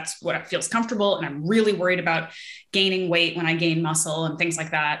 because that's what feels comfortable. And I'm really worried about gaining weight when I gain muscle and things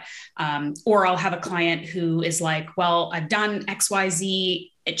like that. Or I'll have a client who is like, well, I've done XYZ,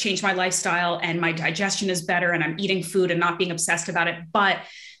 it changed my lifestyle and my digestion is better and I'm eating food and not being obsessed about it. But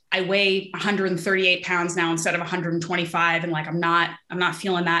I weigh 138 pounds now instead of 125. And like, I'm not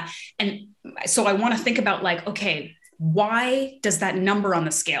feeling that. And so I want to think about like, okay, why does that number on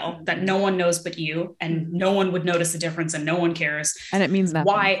the scale that no one knows but you, and no one would notice the difference and no one cares. And it means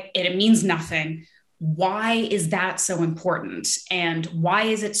nothing. It means nothing. Why is that so important? And why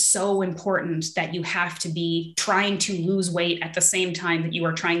is it so important that you have to be trying to lose weight at the same time that you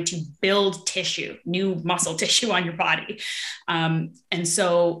are trying to build tissue, new muscle tissue on your body? And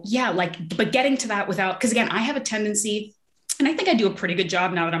so, yeah, like, but getting to that without, because again, I have a tendency, and I think I do a pretty good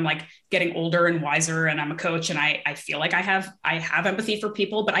job now that I'm like getting older and wiser and I'm a coach and I feel like I have empathy for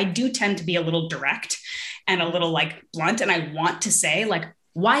people, but I do tend to be a little direct and a little like blunt. And I want to say like,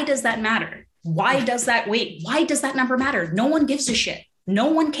 why does that matter? Why does that weight? Why does that number matter? No one gives a shit. No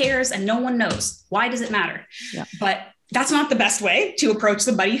one cares and no one knows. Why does it matter? Yeah. But that's not the best way to approach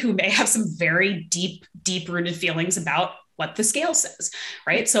somebody who may have some very deep rooted feelings about what the scale says,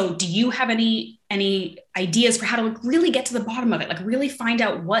 right? So do you have any ideas for how to really get to the bottom of it? Like really find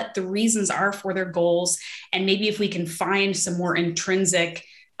out what the reasons are for their goals. And maybe if we can find some more intrinsic,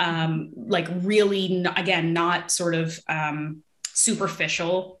 like really, again, not sort of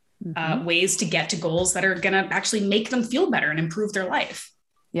superficial ways to get to goals that are going to actually make them feel better and improve their life.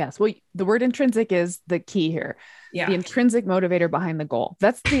 Yes. Well, the word intrinsic is the key here. Yeah. The intrinsic motivator behind the goal.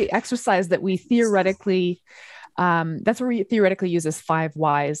 That's the exercise that we theoretically, that's where we theoretically use this 5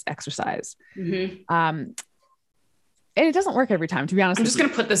 whys exercise. Mm-hmm. And it doesn't work every time, to be honest. I'm just going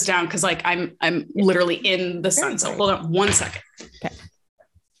to put this down because like I'm literally in the sun. So hold on 1 second. Okay.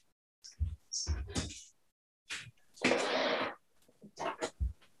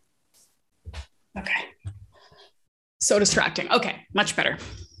 Okay. So distracting. Okay. Much better.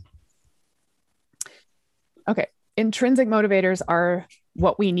 Okay. Intrinsic motivators are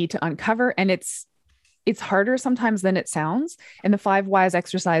what we need to uncover. And it's harder sometimes than it sounds. And the 5 whys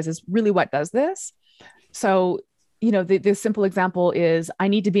exercise is really what does this. So, you know, the simple example is I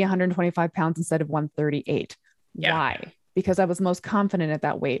need to be 125 pounds instead of 138. Yeah. Why? Because I was most confident at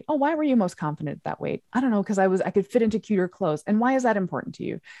that weight. Oh, why were you most confident at that weight? I don't know. Because I could fit into cuter clothes. And why is that important to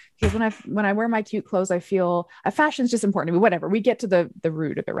you? Because when I wear my cute clothes, I feel fashion's just important to me. Whatever. We get to the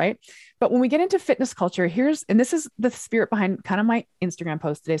root of it, right? But when we get into fitness culture, and this is the spirit behind kind of my Instagram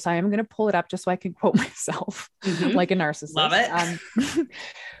post today. So I am going to pull it up just so I can quote myself like a narcissist. Love it.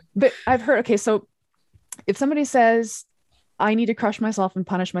 But I've heard, okay, so if somebody says, I need to crush myself and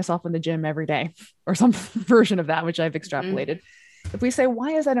punish myself in the gym every day, or some version of that, which I've extrapolated. Mm-hmm. If we say,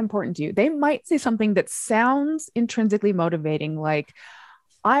 why is that important to you? They might say something that sounds intrinsically motivating, like,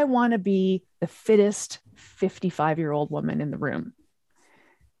 I want to be the fittest 55-year-old woman in the room.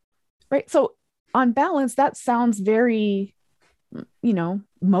 Right. So on balance, that sounds very,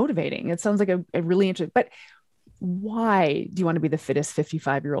 motivating. It sounds like a really interesting, but why do you want to be the fittest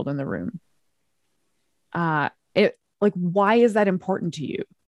 55-year-old in the room? Like, why is that important to you?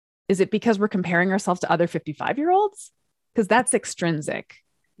 Is it because we're comparing ourselves to other 55-year-olds? Because that's extrinsic.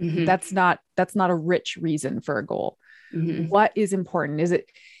 Mm-hmm. That's not a rich reason for a goal. Mm-hmm. What is important?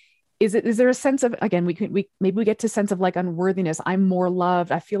 Is there a sense of, again, maybe we get to a sense of like unworthiness. I'm more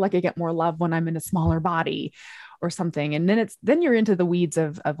loved. I feel like I get more love when I'm in a smaller body or something. And then you're into the weeds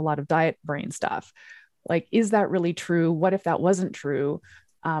of a lot of diet brain stuff. Like, is that really true? What if that wasn't true?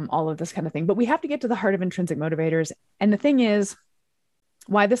 All of this kind of thing. But we have to get to the heart of intrinsic motivators. And the thing is,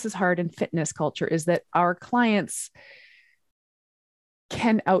 why this is hard in fitness culture is that our clients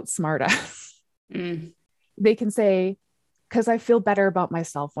can outsmart us. Mm. They can say, because I feel better about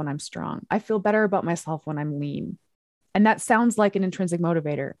myself when I'm strong. I feel better about myself when I'm lean. And that sounds like an intrinsic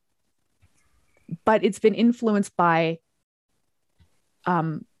motivator. But it's been influenced by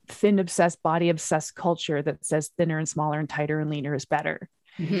thin obsessed, body obsessed culture that says thinner and smaller and tighter and leaner is better.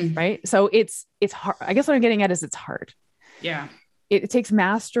 Mm-hmm. Right. So it's hard. I guess what I'm getting at is it's hard. Yeah. It takes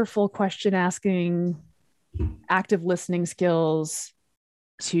masterful question asking, active listening skills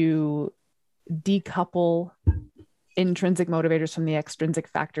to decouple intrinsic motivators from the extrinsic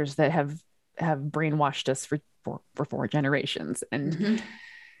factors that have brainwashed us for 4 generations. And mm-hmm.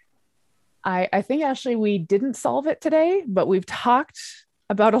 I think actually we didn't solve it today, but we've talked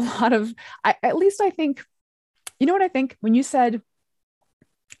about a lot of, at least I think, you know what I think when you said,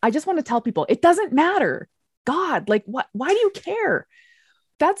 I just want to tell people it doesn't matter God, like why do you care?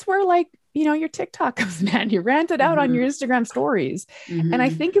 That's where like, your TikTok comes, man. You rant it out on your Mm-hmm. Instagram stories. And I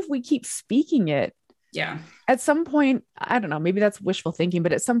Mm-hmm. think if we keep speaking it, Yeah. at some point, I don't know, maybe that's wishful thinking,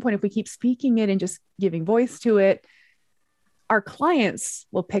 but at some point, if we keep speaking it and just giving voice to it, our clients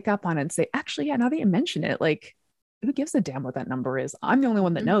will pick up on it and say, actually, yeah, now that you mention it, like, who gives a damn what that number is? I'm the only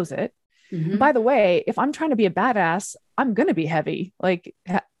one that Mm-hmm. knows it. And Mm-hmm. by the way, if I'm trying to be a badass, I'm going to be heavy. Like,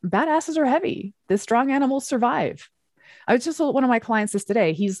 badasses are heavy. The strong animals survive. I was just with one of my clients this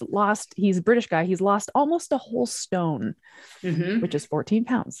today. He's a British guy. He's lost almost a whole stone, which Mm-hmm. is 14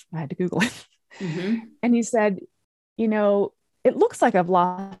 pounds. I had to Google it. Mm-hmm. And he said, you know, it looks like I've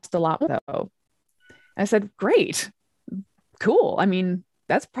lost a lot though. I said, great, cool. I mean,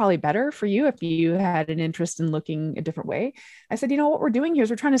 that's probably better for you if you had an interest in looking a different way. I said, what we're doing here is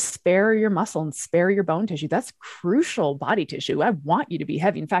we're trying to spare your muscle and spare your bone tissue. That's crucial body tissue. I want you to be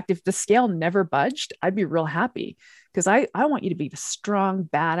heavy. In fact, if the scale never budged, I'd be real happy because I want you to be a strong,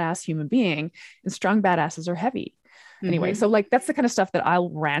 badass human being, and strong badasses are heavy. Anyway, so Mm-hmm. like that's the kind of stuff that I'll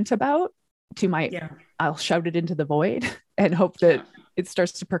rant about to my, Yeah. I'll shout it into the void and hope Yeah. that it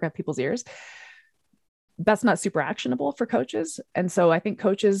starts to perk up people's ears. That's not super actionable for coaches. And so I think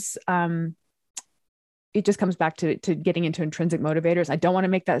coaches, it just comes back to getting into intrinsic motivators. I don't want to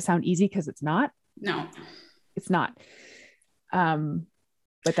make that sound easy because it's not. No. It's not.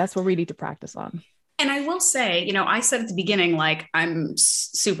 But that's what we need to practice on. And I will say, I said at the beginning, like I'm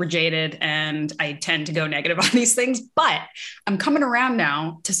super jaded and I tend to go negative on these things, but I'm coming around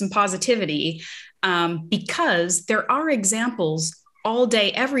now to some positivity because there are examples all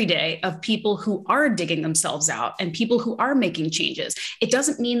day, every day of people who are digging themselves out and people who are making changes. It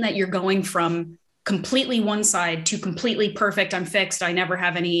doesn't mean that you're going from completely one side to completely perfect. I'm fixed. I never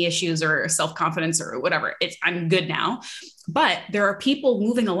have any issues or self-confidence or whatever. I'm good now. But there are people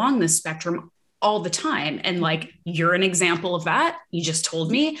moving along this spectrum all the time. And like, you're an example of that. You just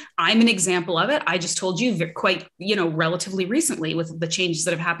told me. I'm an example of it. I just told you quite, relatively recently with the changes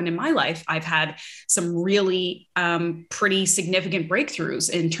that have happened in my life. I've had some really pretty significant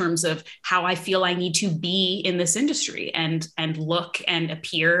breakthroughs in terms of how I feel I need to be in this industry and look and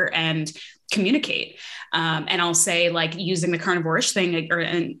appear and communicate. And I'll say, like, using the carnivore-ish thing, or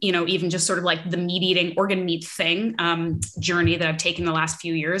even just sort of like the meat eating, organ meat thing journey that I've taken the last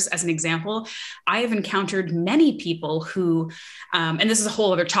few years as an example. I have encountered many people who, and this is a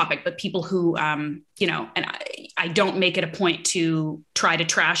whole other topic, but people who, and I don't make it a point to try to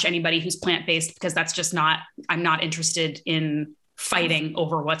trash anybody who's plant-based because that's just not, I'm not interested in fighting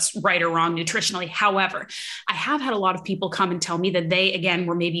over what's right or wrong nutritionally. However, I have had a lot of people come and tell me that they, again,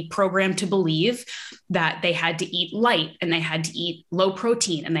 were maybe programmed to believe that they had to eat light and they had to eat low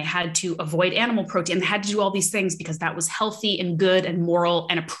protein and they had to avoid animal protein. They had to do all these things because that was healthy and good and moral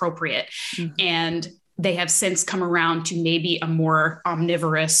and appropriate. Mm-hmm. And they have since come around to maybe a more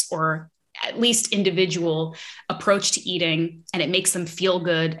omnivorous or at least individual approach to eating, and it makes them feel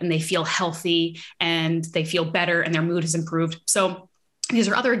good and they feel healthy and they feel better and their mood has improved. So these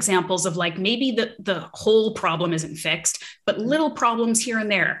are other examples of like, maybe the whole problem isn't fixed, but little problems here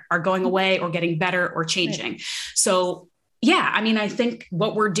and there are going away or getting better or changing. Right. So yeah, I mean, I think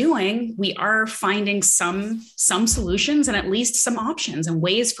what we're doing, we are finding some solutions and at least some options and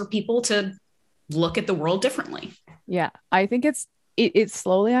ways for people to look at the world differently. Yeah, I think it's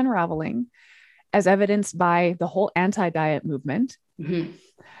slowly unraveling, as evidenced by the whole anti-diet movement,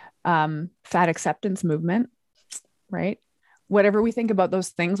 mm-hmm. Fat acceptance movement, right? Whatever we think about those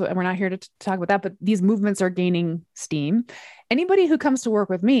things, and we're not here to talk about that, but these movements are gaining steam. Anybody who comes to work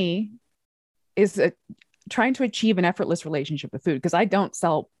with me is trying to achieve an effortless relationship with food, because I don't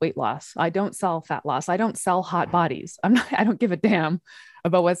sell weight loss. I don't sell fat loss. I don't sell hot bodies. I don't give a damn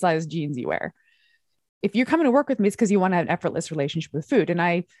about what size jeans you wear. If you're coming to work with me, it's because you want to have an effortless relationship with food. And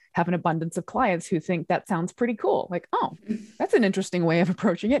I have an abundance of clients who think that sounds pretty cool. Like, oh, that's an interesting way of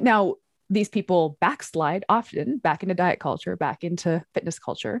approaching it. Now, these people backslide often back into diet culture, back into fitness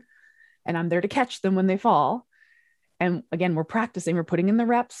culture. And I'm there to catch them when they fall. And again, we're practicing, we're putting in the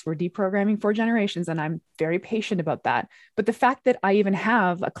reps, we're deprogramming for generations. And I'm very patient about that. But the fact that I even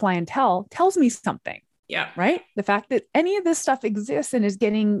have a clientele tells me something. Yeah. Right. The fact that any of this stuff exists and is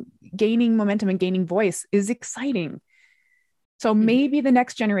gaining momentum and gaining voice is exciting. So maybe the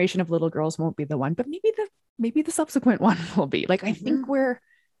next generation of little girls won't be the one, but maybe the subsequent one will be. Like, I think we're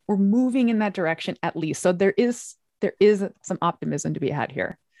moving in that direction at least. So there is some optimism to be had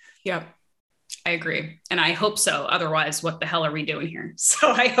here. Yeah. I agree. And I hope so. Otherwise, what the hell are we doing here?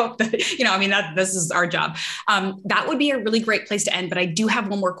 So I hope that, this is our job. That would be a really great place to end. But I do have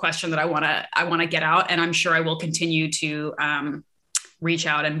one more question that I want to get out. And I'm sure I will continue to reach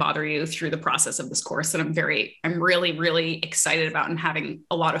out and bother you through the process of this course that I'm really, really excited about and having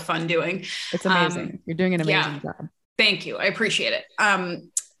a lot of fun doing. It's amazing. You're doing an Yeah, amazing job. thank you. I appreciate it.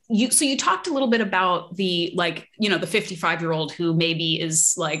 So you talked a little bit about the, like, the 55-year-old who maybe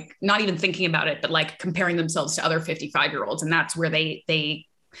is like not even thinking about it, but like comparing themselves to other 55-year-olds. And that's where they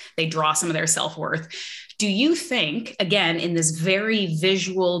draw some of their self-worth. Do you think, again, in this very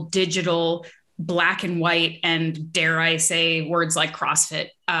visual, digital, black and white, and dare I say words like CrossFit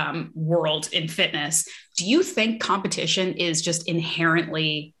world in fitness, do you think competition is just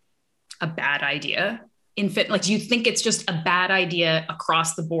inherently a bad idea in fit? Like, do you think it's just a bad idea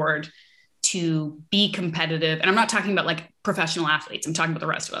across the board to be competitive? And I'm not talking about like professional athletes. I'm talking about the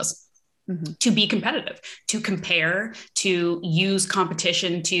rest of us. Mm-hmm. To be competitive, to compare, to use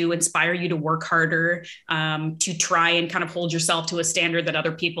competition to inspire you to work harder, to try and kind of hold yourself to a standard that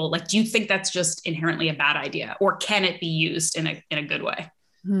other people like. Do you think that's just inherently a bad idea, or can it be used in a good way?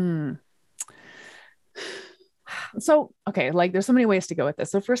 So, okay, like there's so many ways to go with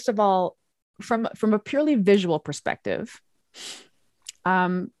this. So first of all, from a purely visual perspective,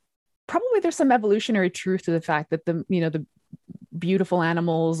 probably there's some evolutionary truth to the fact that the beautiful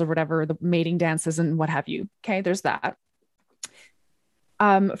animals or whatever, the mating dances and what have you. Okay, there's that.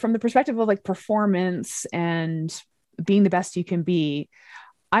 From the perspective of like performance and being the best you can be,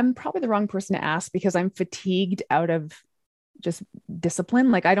 I'm probably the wrong person to ask because I'm fatigued out of just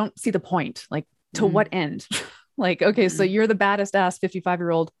discipline. Like I don't see the point. Like to what end? Like, okay, so you're the baddest ass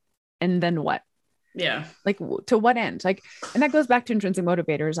 55-year-old, and then what? Yeah. Like to what end? Like, and that goes back to intrinsic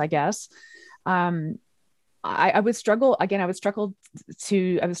motivators, I guess. I would struggle again. I would struggle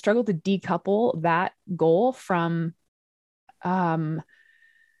to decouple that goal from the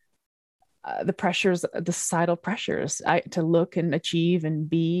pressures, the societal pressures to look and achieve and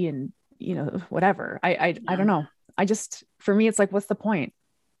be and whatever. I don't know. I just, for me, it's like, what's the point?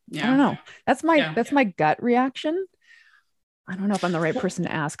 Yeah. I don't know. That's my gut reaction. I don't know if I'm the right person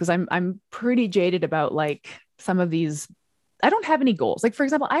to ask because I'm pretty jaded about like some of these. I don't have any goals. Like, for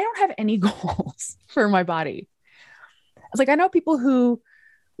example, I don't have any goals for my body. It's like, I know people who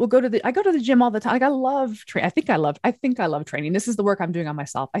will go to the gym all the time. Like I love training. I think I love training. This is the work I'm doing on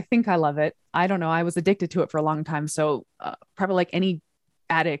myself. I think I love it. I don't know. I was addicted to it for a long time. So probably like any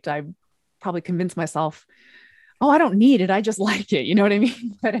addict, I probably convinced myself, oh, I don't need it. I just like it. You know what I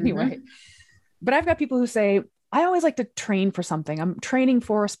mean? But anyway, but I've got people who say, I always like to train for something. I'm training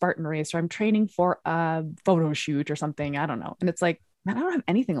for a Spartan race, or I'm training for a photo shoot or something. I don't know. And it's like, man, I don't have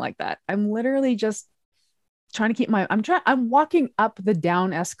anything like that. I'm literally just trying to keep I'm walking up the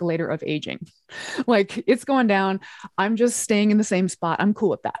down escalator of aging. Like it's going down. I'm just staying in the same spot. I'm cool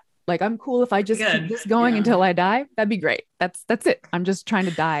with that. Like, I'm cool if I just keep this going until I die. That'd be great. That's it. I'm just trying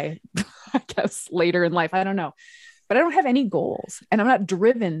to die, I guess, later in life. I don't know. But I don't have any goals and I'm not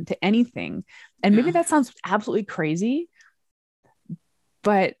driven to anything. And maybe that sounds absolutely crazy,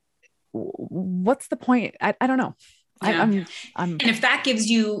 but what's the point? I don't know. Yeah. And if that gives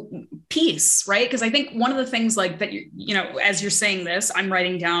you peace, right? Because I think one of the things like that, as you're saying this, I'm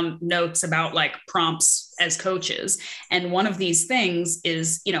writing down notes about like prompts as coaches. And one of these things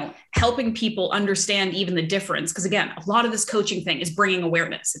is, helping people understand even the difference. Because again, a lot of this coaching thing is bringing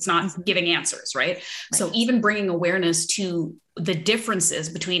awareness. It's not giving answers, right? So even bringing awareness to the differences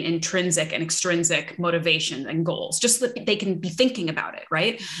between intrinsic and extrinsic motivation and goals, just so that they can be thinking about it,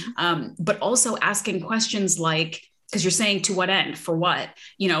 right? But also asking questions like, because you're saying to what end, for what,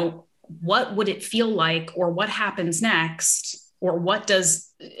 what would it feel like, or what happens next, or what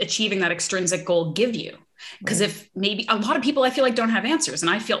does achieving that extrinsic goal give you? Because if maybe a lot of people I feel like don't have answers, and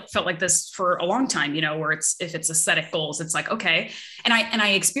I felt like this for a long time, where if it's aesthetic goals, it's like, okay. And I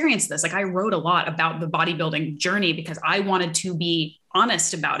experienced this, like I wrote a lot about the bodybuilding journey because I wanted to be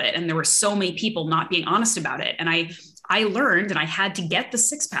honest about it. And there were so many people not being honest about it. And I learned, and I had to get the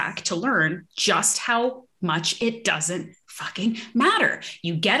 6-pack to learn just how much it doesn't fucking matter.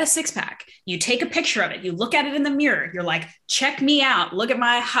 You get a 6-pack, you take a picture of it, you look at it in the mirror, you're like, check me out, look at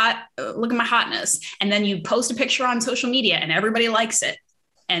my hotness. And then you post a picture on social media and everybody likes it.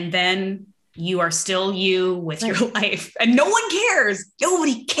 And then you are still you with your life and no one cares.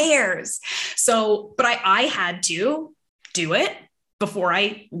 Nobody cares. So, but I had to do it before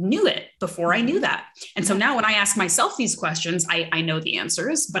I knew that. And so now when I ask myself these questions, I know the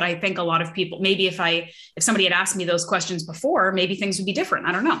answers, but I think a lot of people, maybe if somebody had asked me those questions before, maybe things would be different.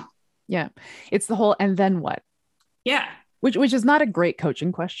 I don't know. Yeah. It's the whole, and then what? Yeah. Which is not a great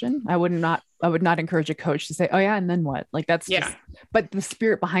coaching question. I would not encourage a coach to say, oh yeah, and then what? Like that's just, but the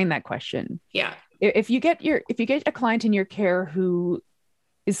spirit behind that question. Yeah. If you get a client in your care who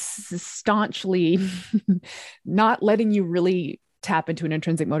is staunchly not letting you really tap into an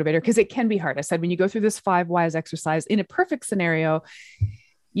intrinsic motivator, because it can be hard. I said, when you go through this 5 whys exercise, in a perfect scenario,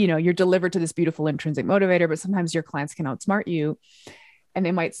 you're delivered to this beautiful intrinsic motivator, but sometimes your clients can outsmart you. And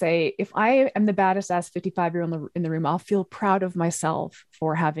they might say, if I am the baddest ass 55-year-old in the room, I'll feel proud of myself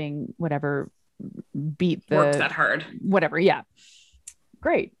for having whatever beat the worked that hard. Whatever. Yeah.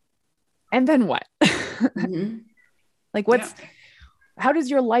 Great. And then what? Mm-hmm. Like how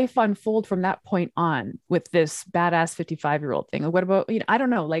does your life unfold from that point on with this badass 55-year-old thing? Like, what about, I don't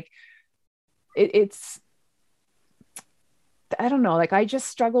know, like I don't know. Like, I just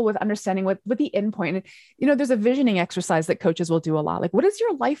struggle with understanding what the end point. There's a visioning exercise that coaches will do a lot. Like, what does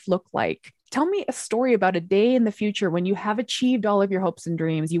your life look like? Tell me a story about a day in the future when you have achieved all of your hopes and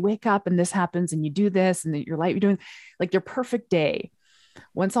dreams. You wake up and this happens and you do this and your life, you're doing like your perfect day.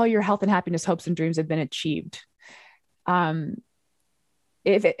 Once all your health and happiness, hopes and dreams have been achieved.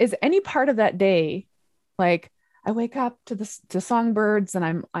 If it is any part of that day, like I wake up to songbirds and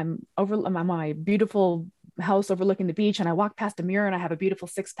I'm on my beautiful house overlooking the beach and I walk past a mirror and I have a beautiful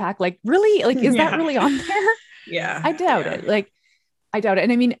 6-pack. Like, really? Like, is that really on there? Yeah. I doubt it. Like, I doubt it.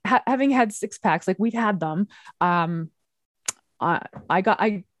 And I mean, having had 6-packs, like we've had them, nothing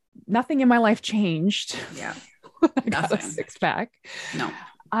in my life changed. Yeah. I got a 6-pack. No.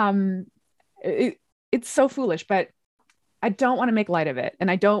 It's so foolish, but I don't want to make light of it. And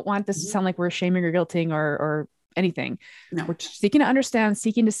I don't want this to sound like we're shaming or guilting or anything. No. We're seeking to understand,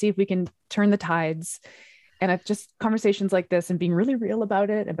 seeking to see if we can turn the tides. And it's just conversations like this and being really real about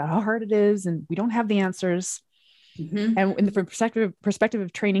it, about how hard it is. And we don't have the answers. Mm-hmm. And in the perspective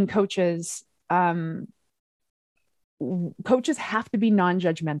of training coaches, coaches have to be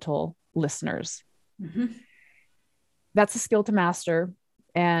non-judgmental listeners. Mm-hmm. That's a skill to master.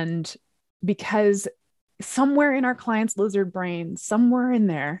 And because somewhere in our clients' lizard brain, somewhere in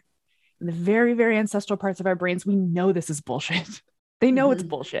there, in the very, very ancestral parts of our brains, we know this is bullshit. They know it's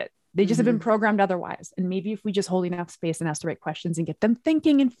bullshit. They just have been programmed otherwise. And maybe if we just hold enough space and ask the right questions and get them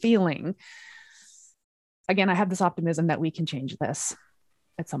thinking and feeling, again, I have this optimism that we can change this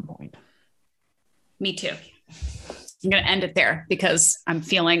at some point. Me too. I'm going to end it there because I'm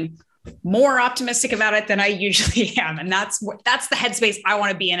feeling more optimistic about it than I usually am. And that's the headspace I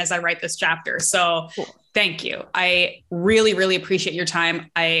want to be in as I write this chapter. So Thank you. I really, really appreciate your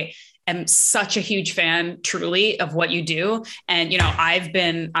time. I am such a huge fan, truly, of what you do. And,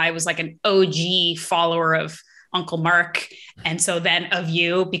 I was like an OG follower of Uncle Mark. And so then of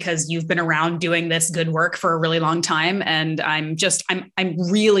you, because you've been around doing this good work for a really long time. And I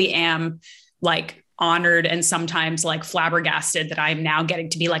really am like honored and sometimes like flabbergasted that I'm now getting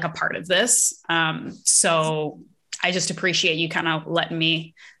to be like a part of this. So I just appreciate you kind of letting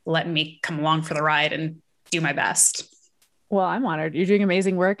me come along for the ride and do my best. Well, I'm honored. You're doing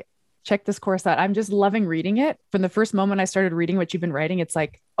amazing work. Check this course out. I'm just loving reading it. From the first moment I started reading what you've been writing, it's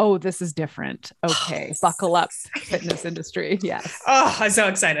like, oh, this is different. Okay. Buckle up, fitness industry. Yes. Oh, I'm so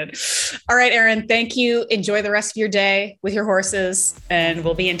excited. All right, Erin, thank you. Enjoy the rest of your day with your horses and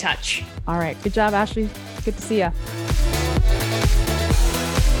we'll be in touch. All right. Good job, Ashley. Good to see you.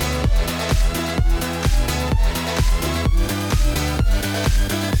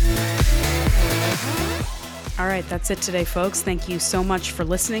 All right, that's it today, folks. Thank you so much for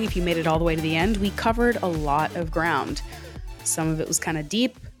listening. If you made it all the way to the end, we covered a lot of ground. Some of it was kind of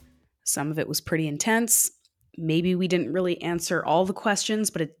deep. Some of it was pretty intense. Maybe we didn't really answer all the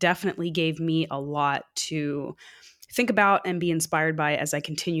questions, but it definitely gave me a lot to think about and be inspired by as I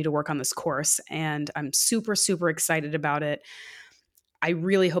continue to work on this course. And I'm super, super excited about it. I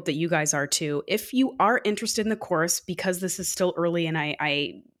really hope that you guys are too. If you are interested in the course, because this is still early and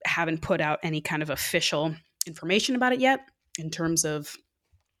I haven't put out any kind of official information about it yet in terms of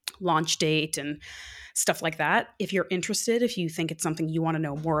launch date and stuff like that. If you're interested, if you think it's something you want to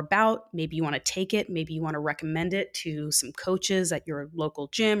know more about, maybe you want to take it, maybe you want to recommend it to some coaches at your local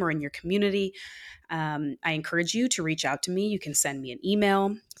gym or in your community, I encourage you to reach out to me. You can send me an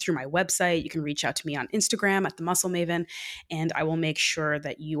email through my website. You can reach out to me on Instagram at The Muscle Maven, and I will make sure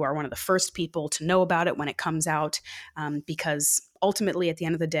that you are one of the first people to know about it when it comes out, because ultimately, at the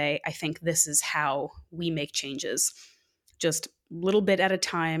end of the day, I think this is how we make changes. Just a little bit at a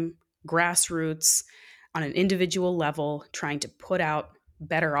time, grassroots, on an individual level, trying to put out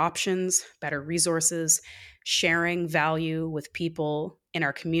better options, better resources, sharing value with people in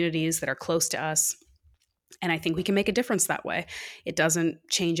our communities that are close to us. And I think we can make a difference that way. It doesn't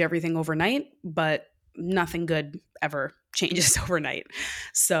change everything overnight, but nothing good ever changes overnight.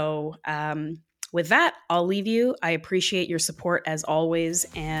 So with that, I'll leave you. I appreciate your support as always,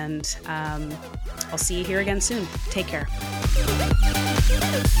 and I'll see you here again soon. Take care.